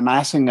come at. I'm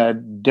asking a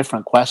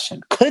different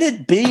question. Could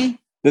it be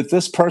that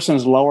this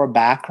person's lower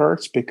back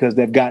hurts because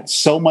they've got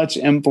so much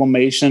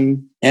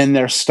inflammation in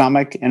their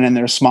stomach and in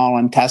their small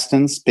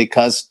intestines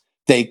because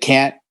they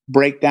can't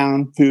break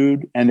down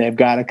food and they've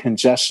got a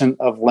congestion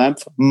of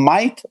lymph?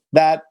 Might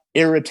that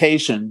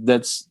irritation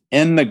that's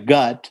in the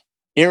gut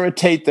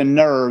irritate the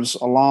nerves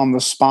along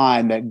the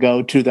spine that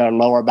go to their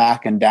lower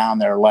back and down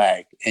their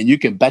leg? And you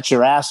can bet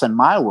your ass in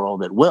my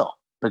world it will,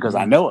 because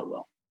I know it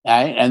will.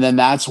 Right? And then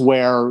that's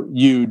where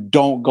you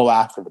don't go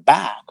after the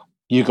back,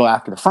 you go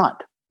after the front.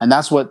 And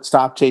that's what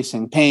stop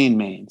chasing pain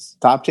means.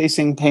 Stop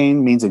chasing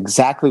pain means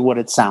exactly what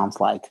it sounds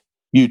like.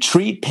 You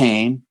treat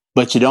pain,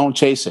 but you don't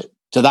chase it.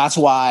 So that's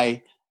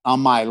why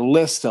on my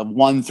list of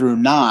 1 through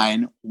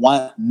 9,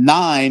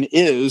 9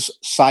 is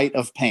site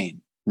of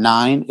pain.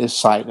 9 is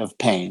site of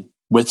pain,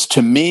 which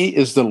to me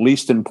is the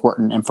least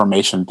important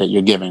information that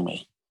you're giving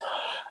me.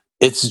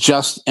 It's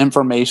just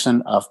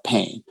information of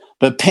pain.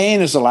 But pain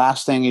is the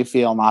last thing you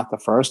feel, not the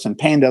first. And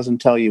pain doesn't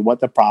tell you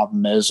what the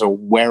problem is or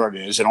where it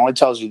is. It only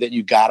tells you that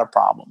you got a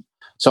problem.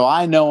 So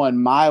I know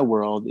in my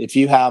world, if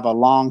you have a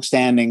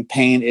long-standing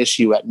pain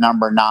issue at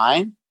number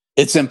 9,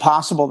 it's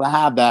impossible to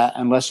have that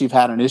unless you've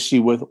had an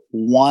issue with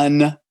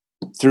 1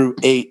 through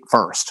 8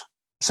 first.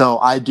 So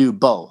I do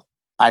both.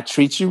 I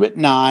treat you at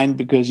 9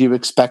 because you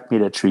expect me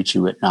to treat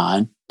you at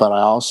 9, but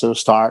I also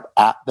start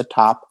at the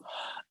top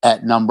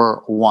at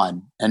number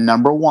 1. And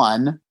number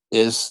 1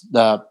 is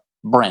the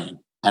brain.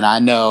 And I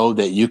know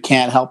that you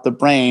can't help the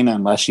brain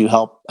unless you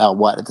help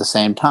what at the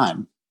same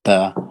time?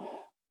 The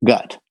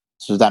gut.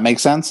 So does that make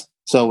sense?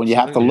 So when you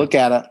have to look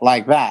at it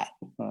like that,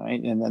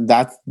 right? And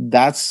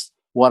that's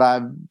what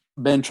I've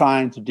been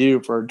trying to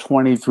do for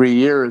 23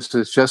 years,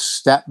 is just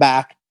step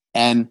back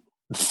and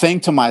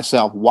think to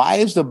myself, why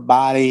does the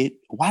body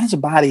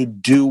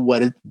do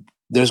what it,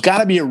 there's got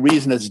to be a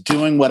reason it's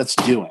doing what it's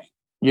doing.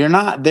 You're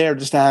not there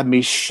just to have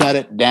me shut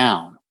it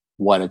down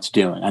what it's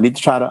doing. I need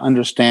to try to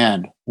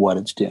understand what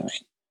it's doing.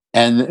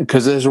 And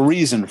because there's a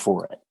reason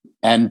for it.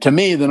 And to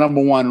me, the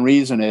number one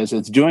reason is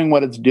it's doing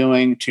what it's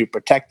doing to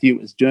protect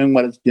you. It's doing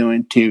what it's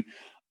doing to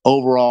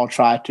overall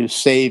try to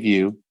save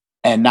you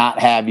and not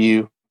have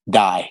you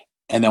die.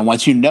 And then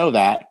once you know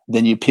that,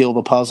 then you peel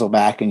the puzzle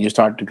back and you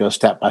start to go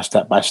step by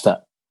step by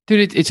step.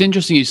 Dude, it's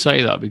interesting you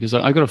say that, because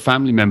I got a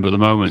family member at the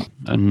moment,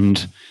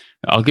 and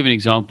I'll give you an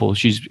example.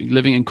 She's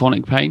living in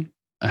chronic pain.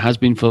 It has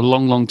been for a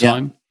long, long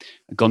time. Yeah.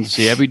 I've gone to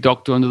see every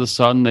doctor under the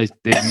sun. They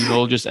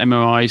all just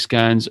MRI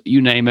scans, you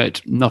name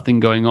it, nothing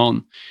going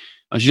on.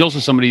 And she's also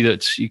somebody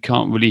that you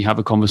can't really have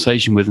a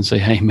conversation with and say,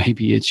 hey,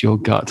 maybe it's your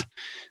gut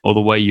or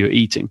the way you're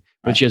eating.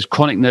 But she has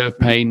chronic nerve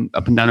pain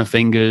up and down her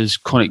fingers,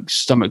 chronic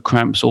stomach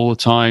cramps all the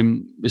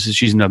time.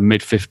 She's in her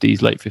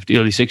mid-50s, late 50s,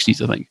 early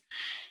 60s, I think.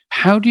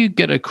 How do you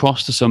get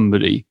across to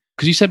somebody?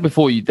 Because you said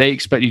before, they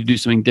expect you to do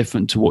something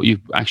different to what you're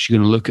actually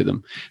going to look at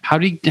them. How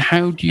do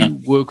you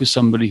work with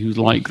somebody who's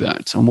like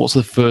that? And what's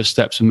the first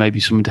steps, and maybe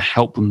someone to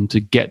help them to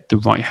get the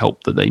right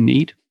help that they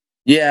need?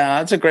 Yeah,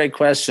 that's a great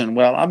question.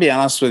 Well, I'll be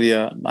honest with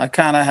you. I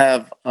kind of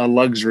have a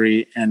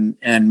luxury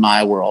in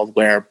my world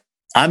where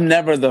I'm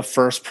never the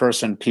first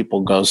person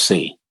people go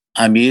see.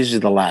 I'm usually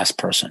the last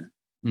person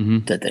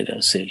that they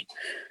go see.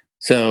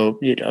 So,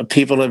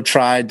 people have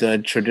tried the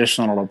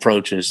traditional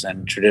approaches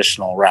and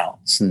traditional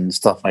routes and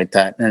stuff like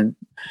that. And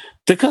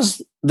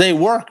because they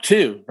work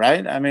too,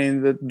 right? I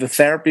mean, the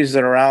therapies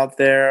that are out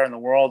there in the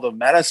world of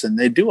medicine,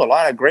 they do a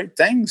lot of great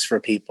things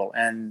for people,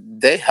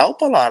 and they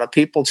help a lot of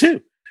people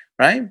too,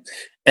 right?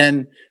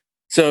 And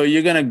so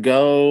you're going to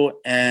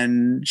go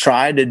and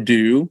try to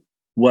do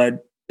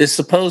what is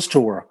supposed to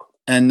work.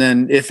 And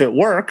then if it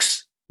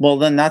works, well,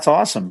 then that's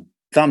awesome.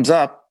 Thumbs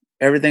up.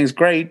 Everything's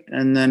great.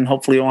 And then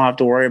hopefully you won't have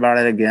to worry about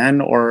it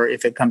again. Or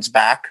if it comes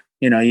back,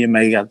 you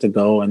may have to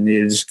go and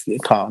you just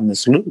get caught in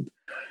this loop.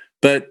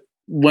 But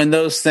when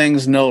those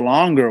things no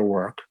longer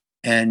work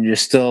and you're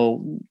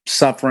still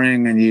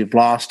suffering and you've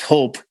lost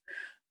hope,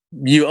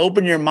 you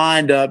open your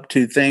mind up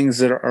to things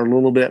that are a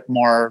little bit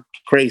more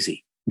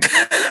crazy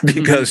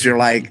because you're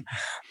like,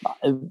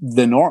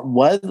 the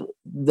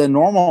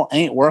normal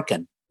ain't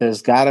working.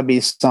 There's got to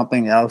be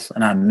something else,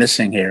 and I'm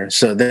missing here.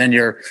 So then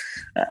your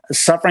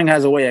suffering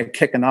has a way of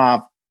kicking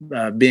off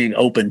being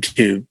open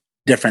to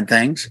different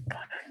things.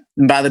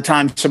 And by the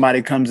time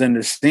somebody comes in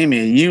to see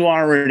me, you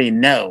already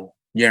know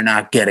you're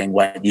not getting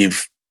what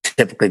you've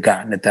typically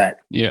gotten at that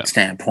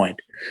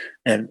standpoint.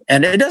 And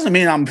it doesn't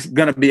mean I'm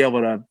going to be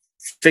able to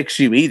fix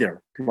you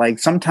either. Like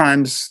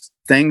sometimes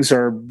things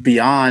are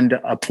beyond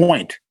a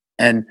point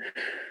and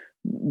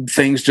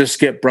things just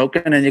get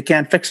broken and you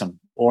can't fix them,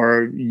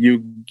 or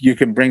you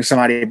can bring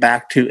somebody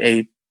back to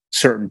a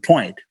certain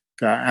point.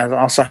 I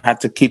also have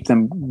to keep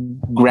them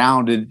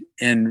grounded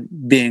in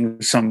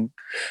being some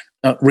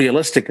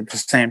realistic at the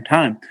same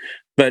time.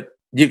 But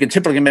you can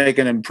typically make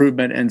an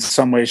improvement in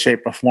some way,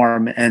 shape, or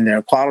form in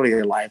their quality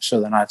of life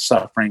so they're not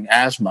suffering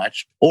as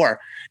much. Or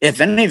if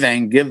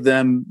anything, give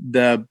them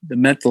the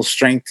mental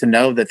strength to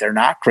know that they're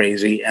not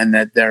crazy and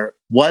that there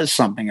was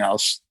something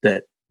else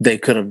that they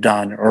could have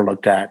done or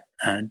looked at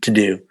to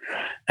do.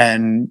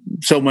 And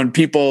so when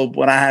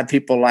I have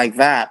people like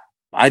that,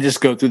 I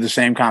just go through the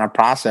same kind of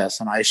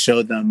process and I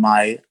show them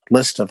my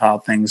list of how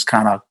things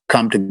kind of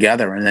come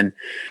together. And then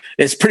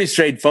it's pretty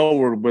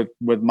straightforward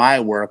with my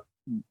work,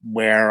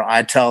 where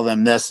I tell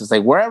them this is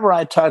like, wherever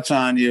I touch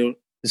on you,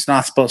 it's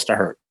not supposed to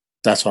hurt.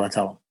 That's what I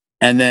tell them.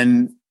 And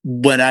then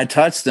when I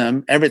touch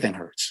them, everything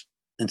hurts.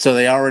 And so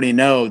they already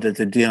know that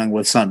they're dealing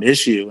with some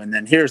issue. And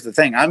then here's the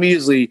thing. I'm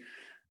usually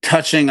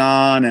touching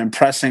on and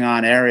pressing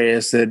on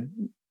areas that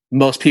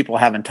most people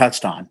haven't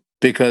touched on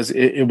because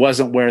it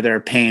wasn't where their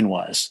pain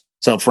was.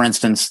 So for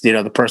instance,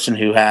 the person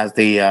who has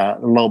the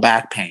low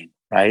back pain,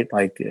 right?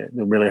 Like it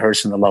really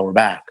hurts in the lower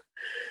back.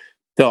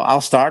 So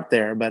I'll start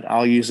there, but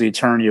I'll usually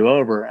turn you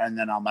over and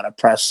then I'm going to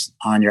press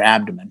on your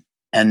abdomen.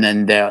 And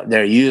then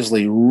they're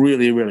usually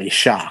really, really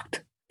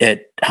shocked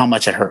at how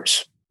much it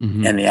hurts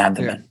in the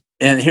abdomen.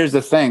 Yeah. And here's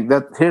the thing,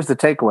 here's the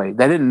takeaway.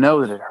 They didn't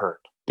know that it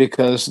hurt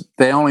because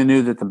they only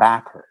knew that the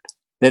back hurt.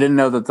 They didn't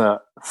know that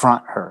the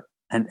front hurt.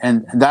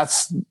 And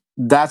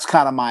that's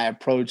kind of my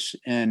approach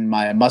in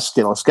my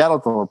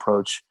musculoskeletal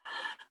approach,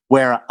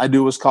 where I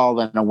do what's called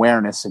an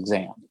awareness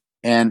exam.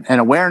 And an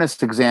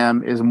awareness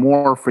exam is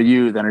more for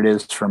you than it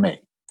is for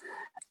me.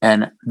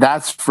 And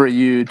that's for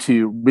you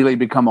to really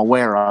become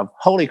aware of,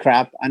 holy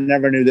crap, I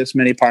never knew this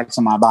many parts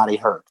of my body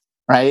hurt,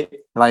 right?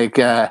 Like,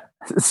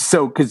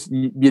 so because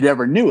you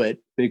never knew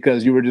it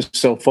because you were just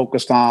so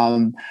focused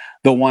on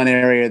the one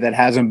area that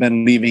hasn't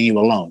been leaving you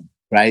alone,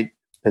 right?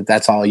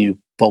 That's all you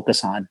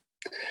focus on.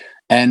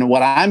 And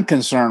what I'm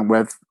concerned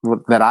with,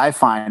 that I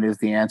find is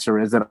the answer,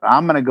 is that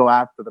I'm going to go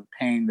after the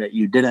pain that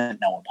you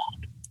didn't know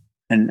about.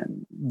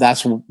 And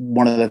that's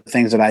one of the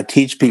things that I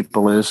teach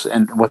people is,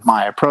 and with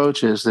my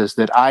approach is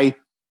that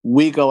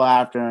we go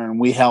after and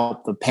we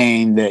help the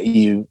pain that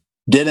you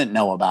didn't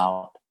know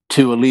about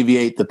to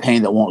alleviate the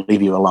pain that won't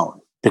leave you alone.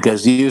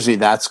 Because usually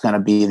that's going to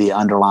be the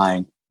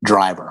underlying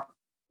driver.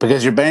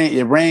 Because your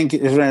brain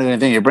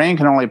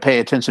can only pay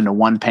attention to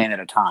one pain at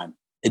a time.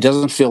 It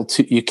doesn't feel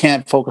you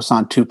can't focus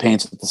on two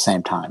pains at the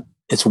same time.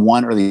 It's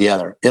one or the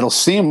other. It'll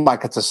seem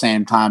like it's the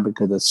same time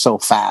because it's so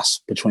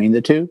fast between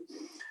the two,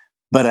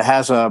 but it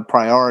has a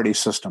priority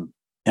system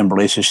in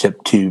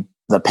relationship to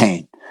the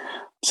pain.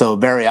 So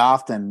very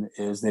often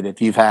is that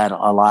if you've had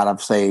a lot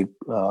of,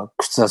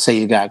 let's say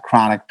you got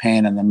chronic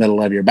pain in the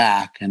middle of your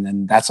back, and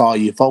then that's all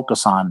you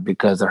focus on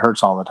because it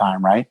hurts all the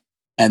time, right?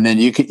 And then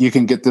you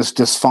can get this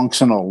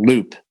dysfunctional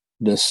loop.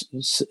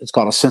 It's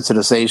called a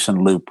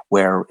sensitization loop,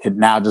 where it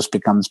now just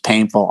becomes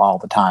painful all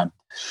the time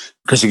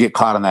because you get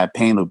caught in that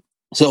pain loop.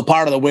 So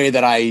part of the way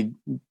that I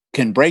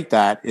can break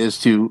that is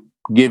to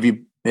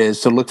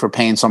look for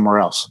pain somewhere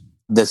else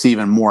that's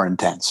even more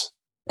intense.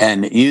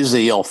 And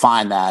usually you'll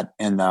find that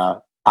in the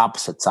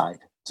opposite side.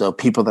 So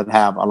people that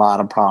have a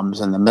lot of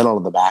problems in the middle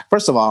of the back,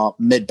 first of all,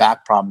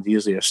 mid-back problems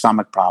usually are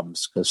stomach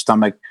problems because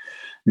stomach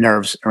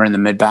nerves are in the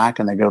mid-back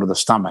and they go to the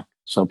stomach.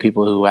 So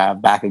people who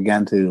have back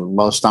again to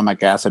low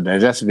stomach acid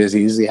digestive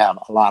disease usually have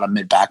a lot of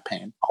mid-back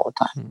pain all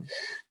the time.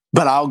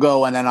 But I'll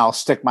go and then I'll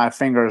stick my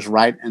fingers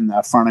right in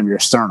the front of your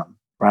sternum,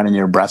 right in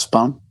your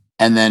breastbone.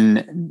 And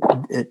then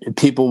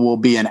people will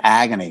be in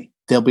agony.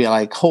 They'll be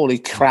like, holy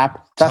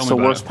crap, that's the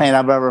worst pain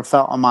I've ever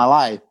felt in my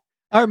life.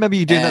 I remember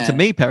you doing that to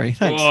me, Perry.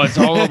 Thanks. Oh, it's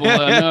horrible.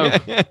 I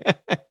know.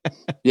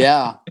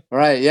 Yeah,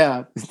 right.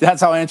 Yeah.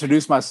 That's how I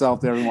introduce myself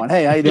to everyone.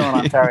 Hey, how you doing?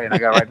 I'm Perry. And I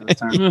got right to the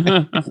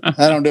turn.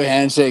 I don't do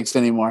handshakes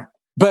anymore.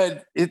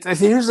 But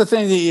here's the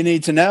thing that you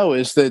need to know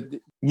is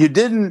that you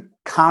didn't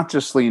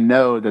consciously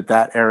know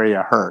that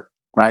area hurt,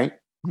 right?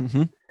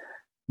 Mm-hmm.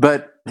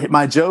 But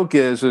my joke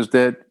is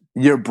that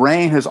your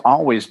brain has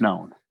always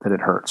known that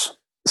it hurts,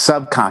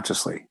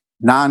 subconsciously,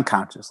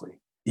 non-consciously.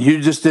 You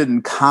just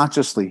didn't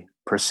consciously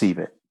perceive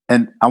it.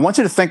 And I want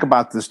you to think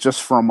about this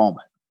just for a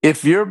moment.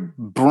 If your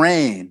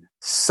brain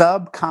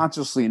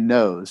subconsciously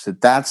knows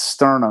that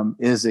sternum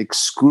is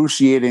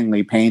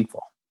excruciatingly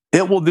painful,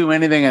 it will do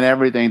anything and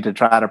everything to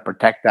try to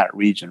protect that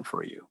region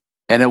for you.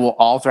 And it will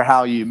alter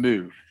how you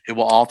move. It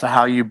will alter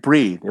how you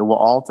breathe. It will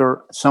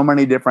alter so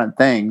many different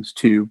things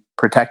to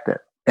protect it.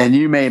 And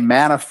you may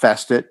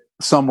manifest it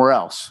somewhere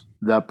else,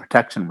 the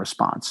protection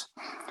response,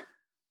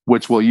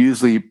 which will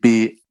usually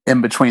be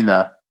in between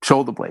the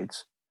shoulder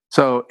blades.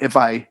 So if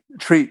I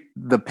treat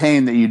the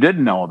pain that you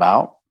didn't know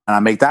about and I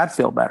make that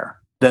feel better,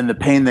 then the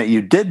pain that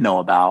you did know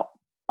about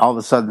all of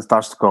a sudden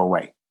starts to go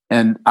away.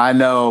 And I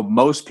know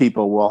most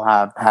people will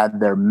have had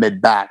their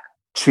mid-back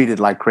treated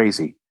like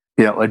crazy.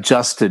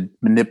 adjusted,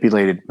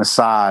 manipulated,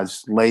 massage,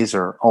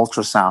 laser,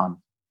 ultrasound,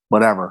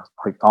 whatever,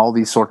 like all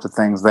these sorts of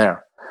things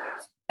there.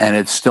 And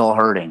it's still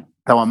hurting.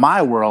 So in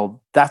my world,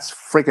 that's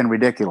freaking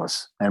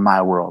ridiculous in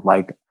my world.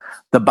 Like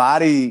the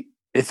body,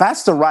 if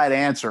that's the right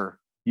answer,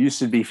 you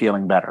should be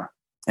feeling better.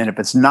 And if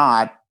it's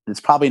not,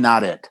 it's probably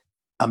not it.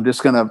 I'm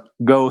just going to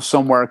go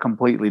somewhere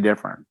completely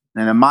different.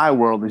 And in my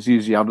world, it's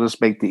usually, I'll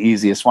just make the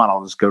easiest one.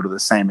 I'll just go to the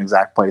same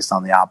exact place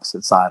on the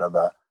opposite side of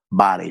the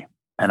body,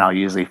 and I'll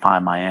usually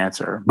find my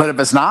answer. But if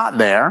it's not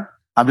there,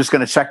 I'm just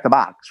going to check the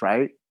box,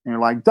 right? And you're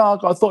like,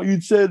 Doc, I thought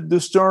you'd said the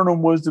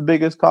sternum was the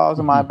biggest cause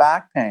of my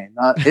back pain.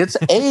 It's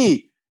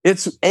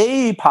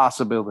a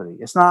possibility.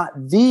 It's not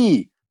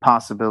the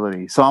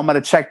possibility. So I'm going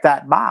to check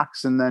that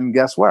box, and then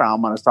guess where?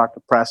 I'm going to start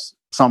to press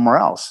somewhere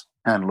else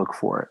and look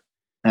for it.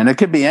 And it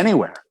could be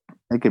anywhere.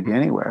 It could be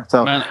anywhere.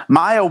 So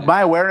my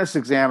awareness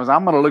exam is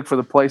I'm going to look for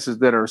the places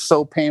that are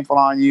so painful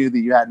on you that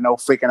you had no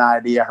freaking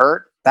idea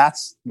hurt.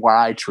 That's where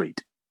I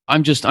treat.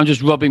 I'm just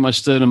rubbing my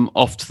sternum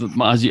off to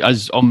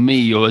as on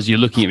me, or as you're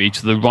looking at me,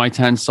 to the right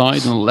hand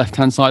side and the left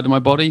hand side of my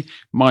body.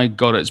 My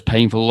God, it's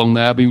painful along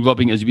there. I've been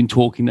rubbing as you've been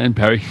talking then,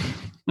 Perry.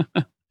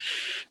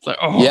 It's like,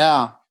 oh.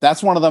 Yeah,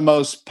 that's one of the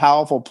most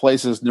powerful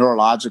places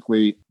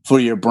neurologically for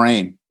your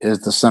brain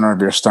is the center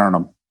of your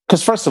sternum.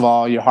 Because first of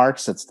all, your heart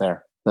sits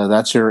there. So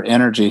that's your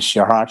energy,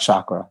 your heart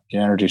chakra,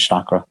 your energy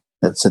chakra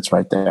that sits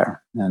right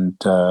there. And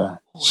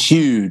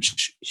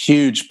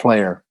huge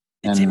player.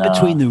 It's in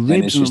between the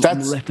ribs and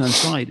the left-hand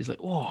side. It's like,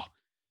 oh,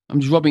 I'm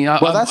just rubbing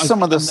out. Well, that's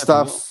some of the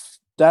stuff.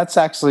 That's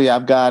actually,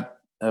 I've got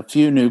a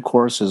few new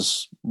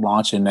courses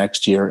launching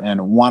next year.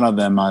 And one of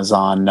them is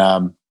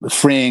on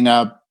freeing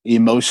up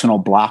emotional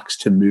blocks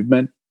to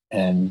movement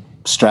and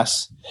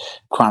stress,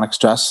 chronic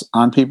stress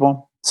on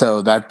people.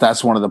 So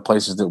that's one of the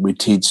places that we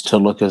teach to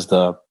look as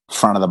the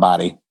front of the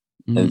body.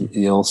 Mm-hmm.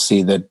 You'll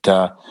see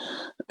that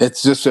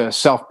it's just a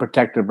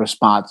self-protective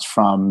response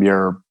from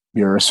your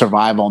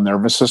survival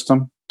nervous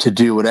system to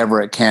do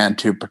whatever it can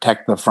to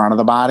protect the front of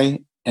the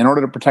body. In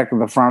order to protect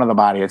the front of the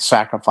body, it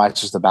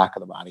sacrifices the back of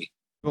the body.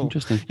 Cool.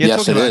 Interesting. Yeah,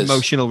 yes, talking about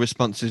emotional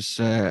responses,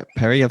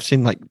 Perry, I've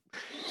seen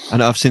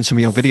some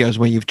of your videos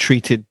where you've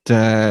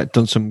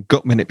done some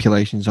gut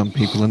manipulations on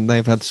people, and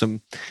they've had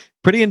some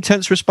pretty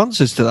intense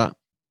responses to that.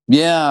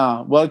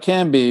 Yeah, well, it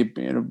can be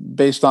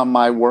based on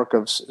my work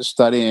of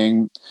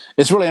studying.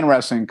 It's really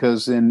interesting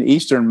because in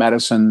Eastern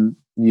medicine,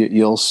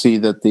 you'll see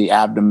that the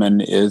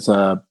abdomen is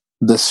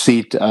the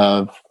seat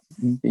of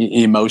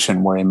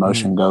emotion, where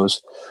emotion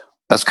goes.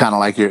 That's kind of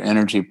like your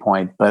energy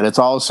point, but it's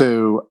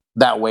also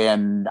that way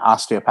in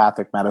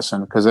osteopathic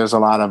medicine because there's a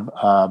lot of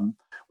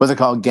what they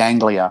call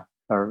ganglia,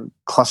 or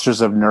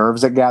clusters of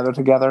nerves that gather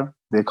together.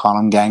 They call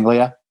them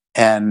ganglia,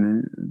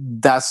 and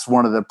that's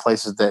one of the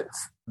places that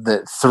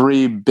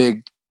three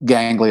big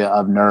ganglia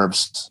of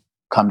nerves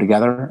come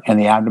together in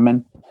the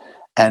abdomen,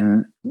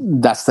 and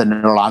that's the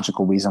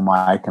neurological reason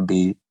why it can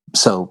be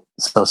so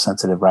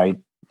sensitive, right?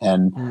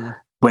 And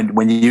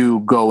when you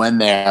go in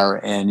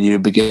there and you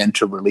begin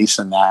to release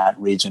in that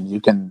region,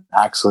 you can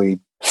actually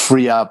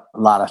free up a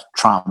lot of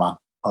trauma,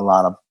 a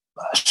lot of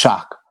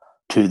shock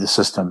to the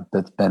system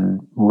that's been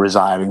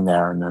residing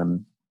there, and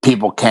then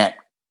people can't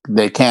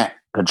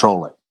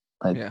control it.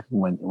 But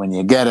when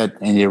you get it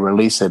and you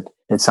release it,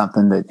 it's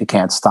something that you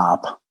can't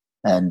stop,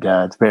 and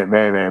it's very,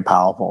 very, very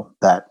powerful.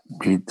 That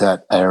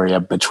area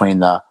between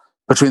the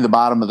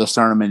bottom of the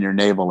sternum and your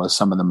navel is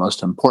some of the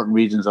most important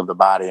regions of the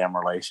body in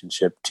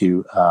relationship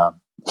to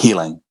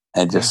healing.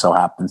 It just so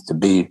happens to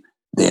be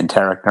the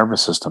enteric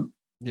nervous system.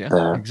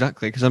 Yeah,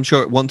 exactly. Because I'm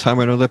sure at one time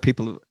or another,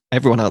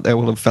 everyone out there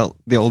will have felt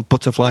the old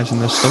butterflies in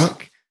their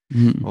stomach,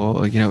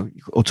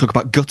 or talk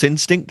about gut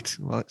instinct.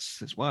 Well,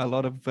 that's why a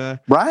lot of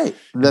right.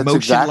 That's emotion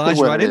exactly lies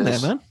what right in there,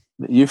 man.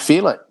 You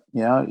feel it.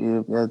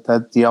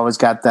 You always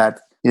got that.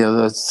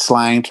 The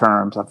slang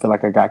terms. I feel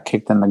like I got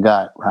kicked in the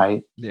gut,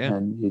 right? Yeah.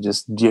 And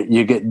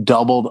you get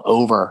doubled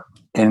over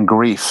in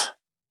grief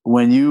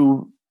when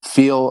you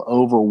feel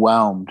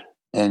overwhelmed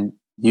and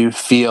you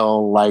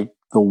feel like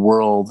the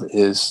world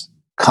is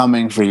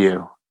coming for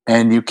you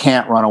and you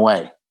can't run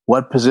away.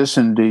 What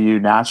position do you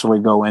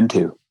naturally go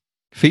into?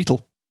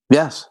 Fetal.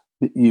 Yes.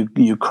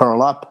 You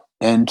curl up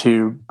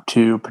into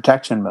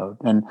protection mode.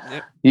 And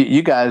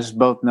you guys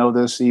both know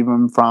this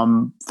even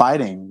from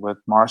fighting with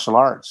martial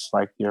arts.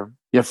 Like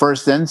your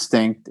first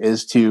instinct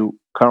is to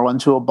curl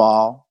into a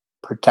ball,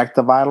 protect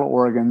the vital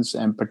organs,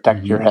 and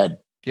protect your head.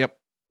 Yep.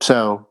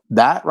 So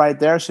that right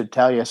there should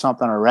tell you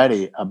something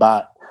already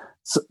about.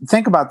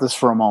 Think about this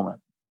for a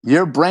moment.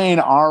 Your brain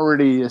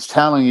already is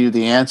telling you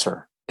the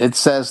answer. It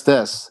says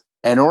this: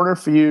 in order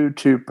for you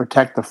to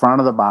protect the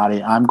front of the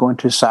body, I'm going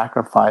to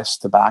sacrifice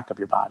the back of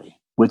your body,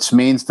 which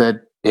means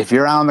that if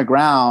you're on the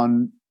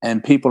ground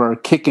and people are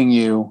kicking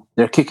you,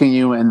 they're kicking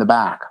you in the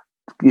back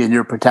and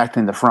you're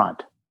protecting the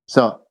front.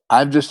 So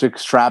I've just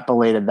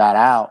extrapolated that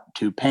out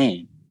to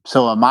pain.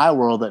 So in my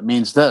world, it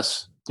means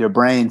this: your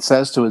brain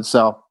says to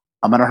itself,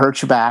 I'm going to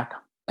hurt your back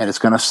and it's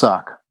going to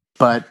suck,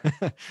 but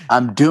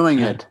I'm doing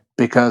it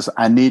because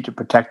I need to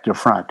protect your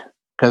front.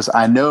 because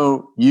I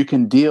know you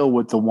can deal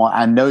with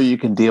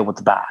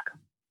the back,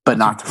 but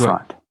not the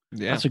front.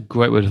 Yeah, that's a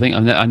great way to think.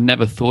 I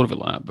never thought of it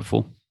like that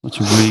before. That's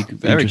a really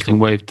interesting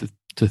way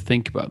to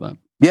think about that.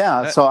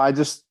 Yeah, so I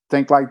just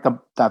think like the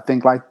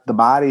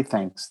body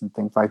thinks, and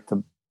think like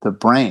the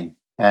brain,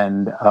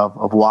 and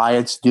of why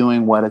it's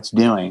doing what it's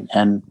doing.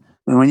 And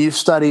when you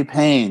study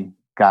pain,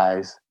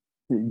 guys,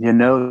 you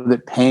know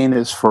that pain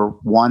is for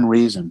one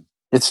reason.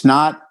 It's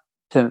not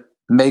to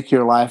make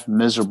your life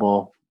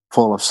miserable,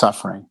 full of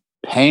suffering.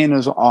 Pain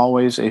is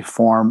always a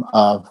form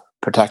of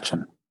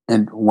protection.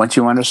 And once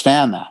you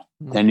understand that,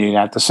 then you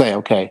have to say,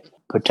 okay,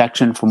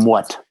 protection from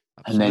what?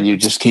 And then you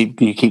just keep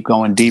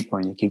going deeper,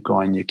 and you keep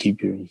going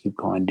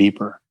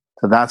deeper.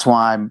 So that's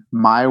why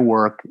my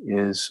work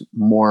is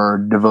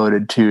more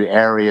devoted to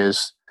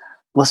areas.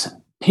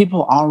 Listen,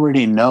 people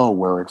already know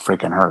where it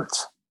freaking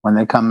hurts when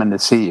they come in to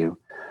see you.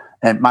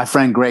 And my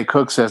friend Gray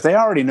Cook says they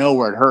already know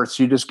where it hurts.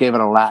 You just gave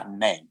it a Latin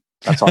name.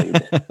 That's all you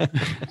did.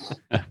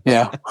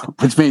 Yeah.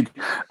 Which means,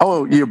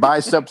 your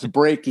biceps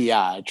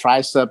brachii,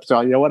 triceps,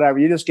 whatever.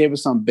 You just gave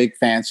us some big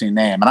fancy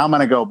name. And I'm going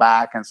to go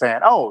back and say,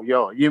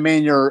 you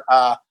mean your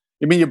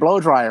blow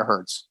dryer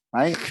hurts,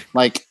 right?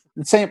 Like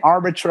the same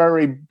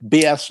arbitrary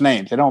BS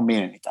names. They don't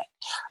mean anything.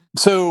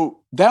 So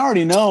they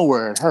already know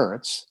where it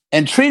hurts.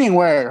 And treating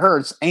where it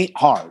hurts ain't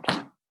hard.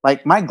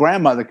 Like my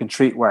grandmother can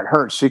treat where it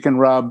hurts. She can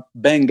rub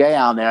Bengay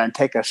on there and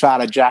take a shot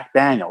of Jack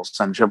Daniels,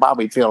 and she'll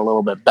probably feel a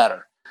little bit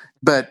better.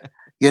 But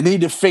you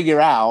need to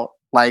figure out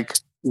like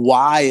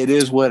why it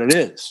is what it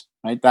is,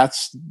 right?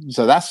 That's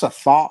the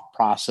thought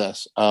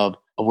process of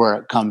where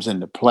it comes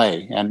into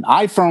play. And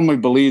I firmly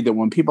believe that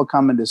when people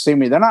come in to see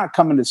me, they're not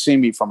coming to see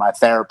me for my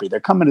therapy.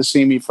 They're coming to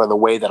see me for the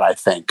way that I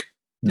think.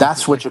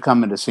 That's what you're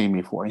coming to see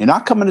me for. You're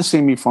not coming to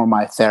see me for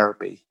my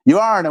therapy. You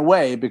are in a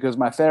way, because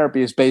my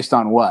therapy is based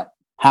on what?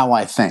 How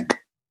I think.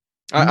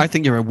 I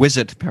think you're a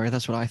wizard, Perry.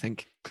 That's what I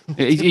think.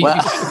 He blow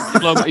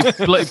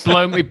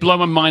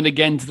my mind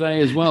again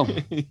today as well.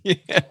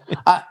 Yeah.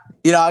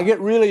 I get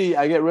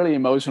really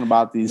emotional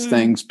about these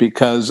things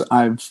because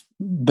I've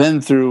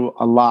been through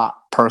a lot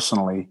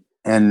personally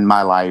in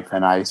my life,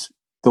 and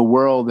the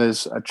world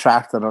has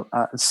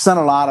sent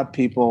a lot of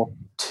people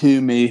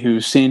to me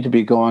who seem to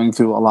be going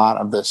through a lot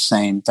of the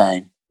same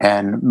thing.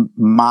 And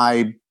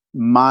my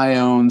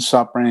own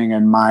suffering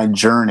and my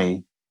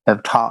journey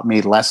have taught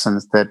me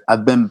lessons that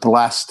I've been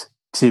blessed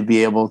to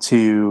be able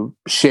to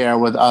share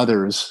with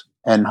others,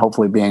 and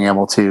hopefully being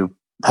able to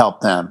help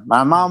them.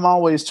 I'm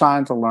always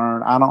trying to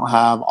learn. I don't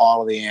have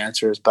all of the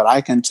answers, but I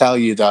can tell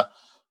you the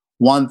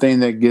one thing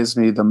that gives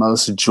me the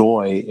most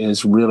joy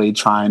is really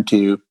trying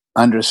to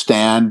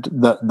understand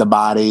the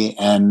body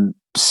and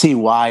see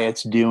why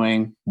it's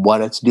doing what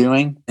it's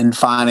doing, and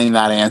finding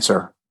that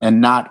answer, and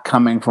not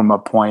coming from a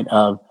point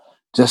of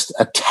just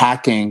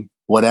attacking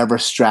whatever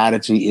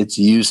strategy it's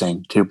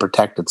using to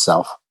protect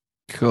itself.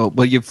 Cool.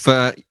 Well, you've,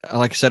 like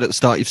I said at the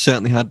start, you've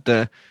certainly had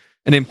an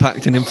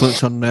impact and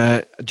influence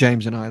on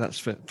James and I. That's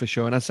for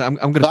sure. And I'm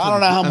going to. I don't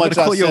know how much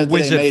I call you a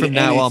wizard from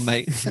now on,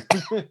 mate.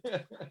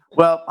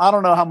 Well, I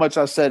don't know how much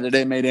I said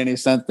today made any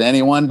sense to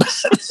anyone, but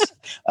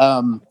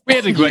we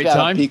had a great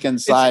time. Peek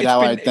inside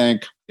how I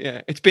think.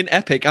 Yeah, it's been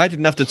epic. I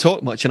didn't have to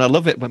talk much, and I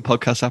love it when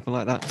podcasts happen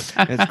like that.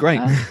 It's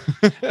great.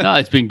 No,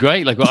 it's been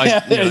great. Like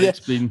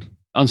it's been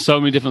on so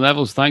many different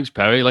levels. Thanks,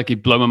 Perry. Like,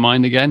 it blew my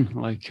mind again.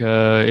 Like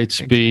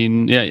it's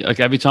been, like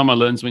every time I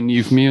learn something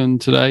new from you,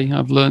 and today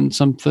I've learned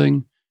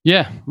something.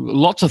 Yeah,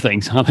 lots of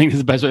things. I think is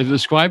the best way to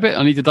describe it.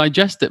 I need to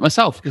digest it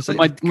myself with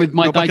my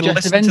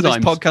digestive enzymes. To this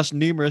podcast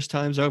numerous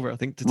times over, I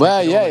think.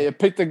 You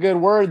picked a good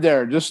word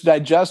there. Just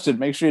digest it.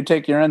 Make sure you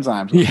take your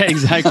enzymes. Yeah,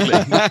 exactly.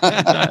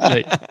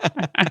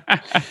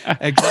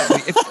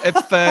 Exactly.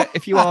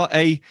 If you are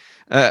a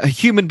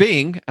human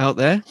being out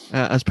there,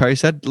 as Perry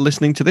said,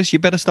 listening to this, you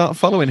better start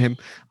following him.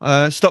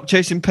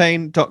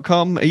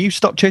 StopChasingPain.com. Are you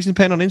Stop Chasing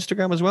Pain on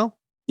Instagram as well?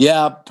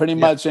 Yeah, pretty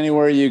much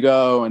anywhere you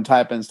go and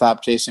type in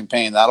 "Stop Chasing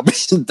Pain," that'll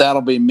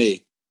be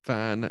me.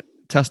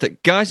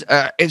 Fantastic, guys!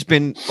 It's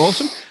been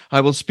awesome.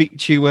 I will speak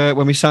to you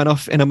when we sign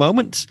off in a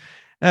moment.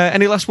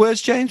 Any last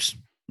words, James?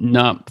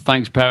 No,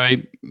 thanks,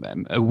 Perry.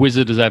 A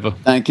wizard as ever.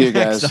 Thank you,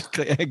 guys.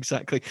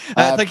 Exactly.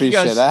 I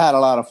appreciate it. I had a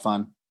lot of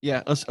fun.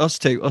 Yeah, us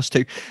too.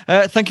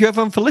 Thank you,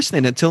 everyone, for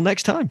listening. Until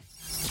next time.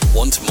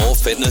 Want more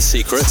fitness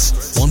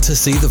secrets? Want to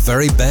see the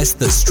very best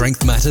that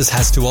Strength Matters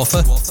has to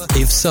offer?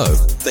 If so,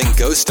 then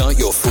go start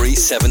your free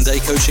 7-day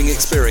coaching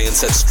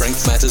experience at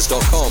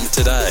strengthmatters.com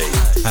today.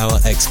 Our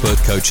expert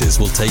coaches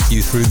will take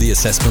you through the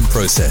assessment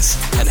process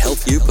and help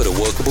you put a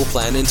workable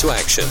plan into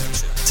action.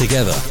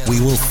 Together, we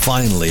will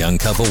finally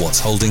uncover what's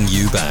holding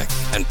you back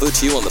and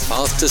put you on the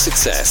path to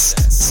success.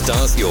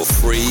 Start your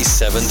free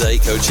 7-day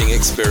coaching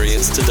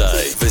experience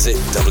today. Visit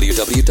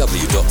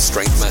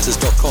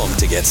www.strengthmatters.com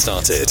to get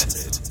started.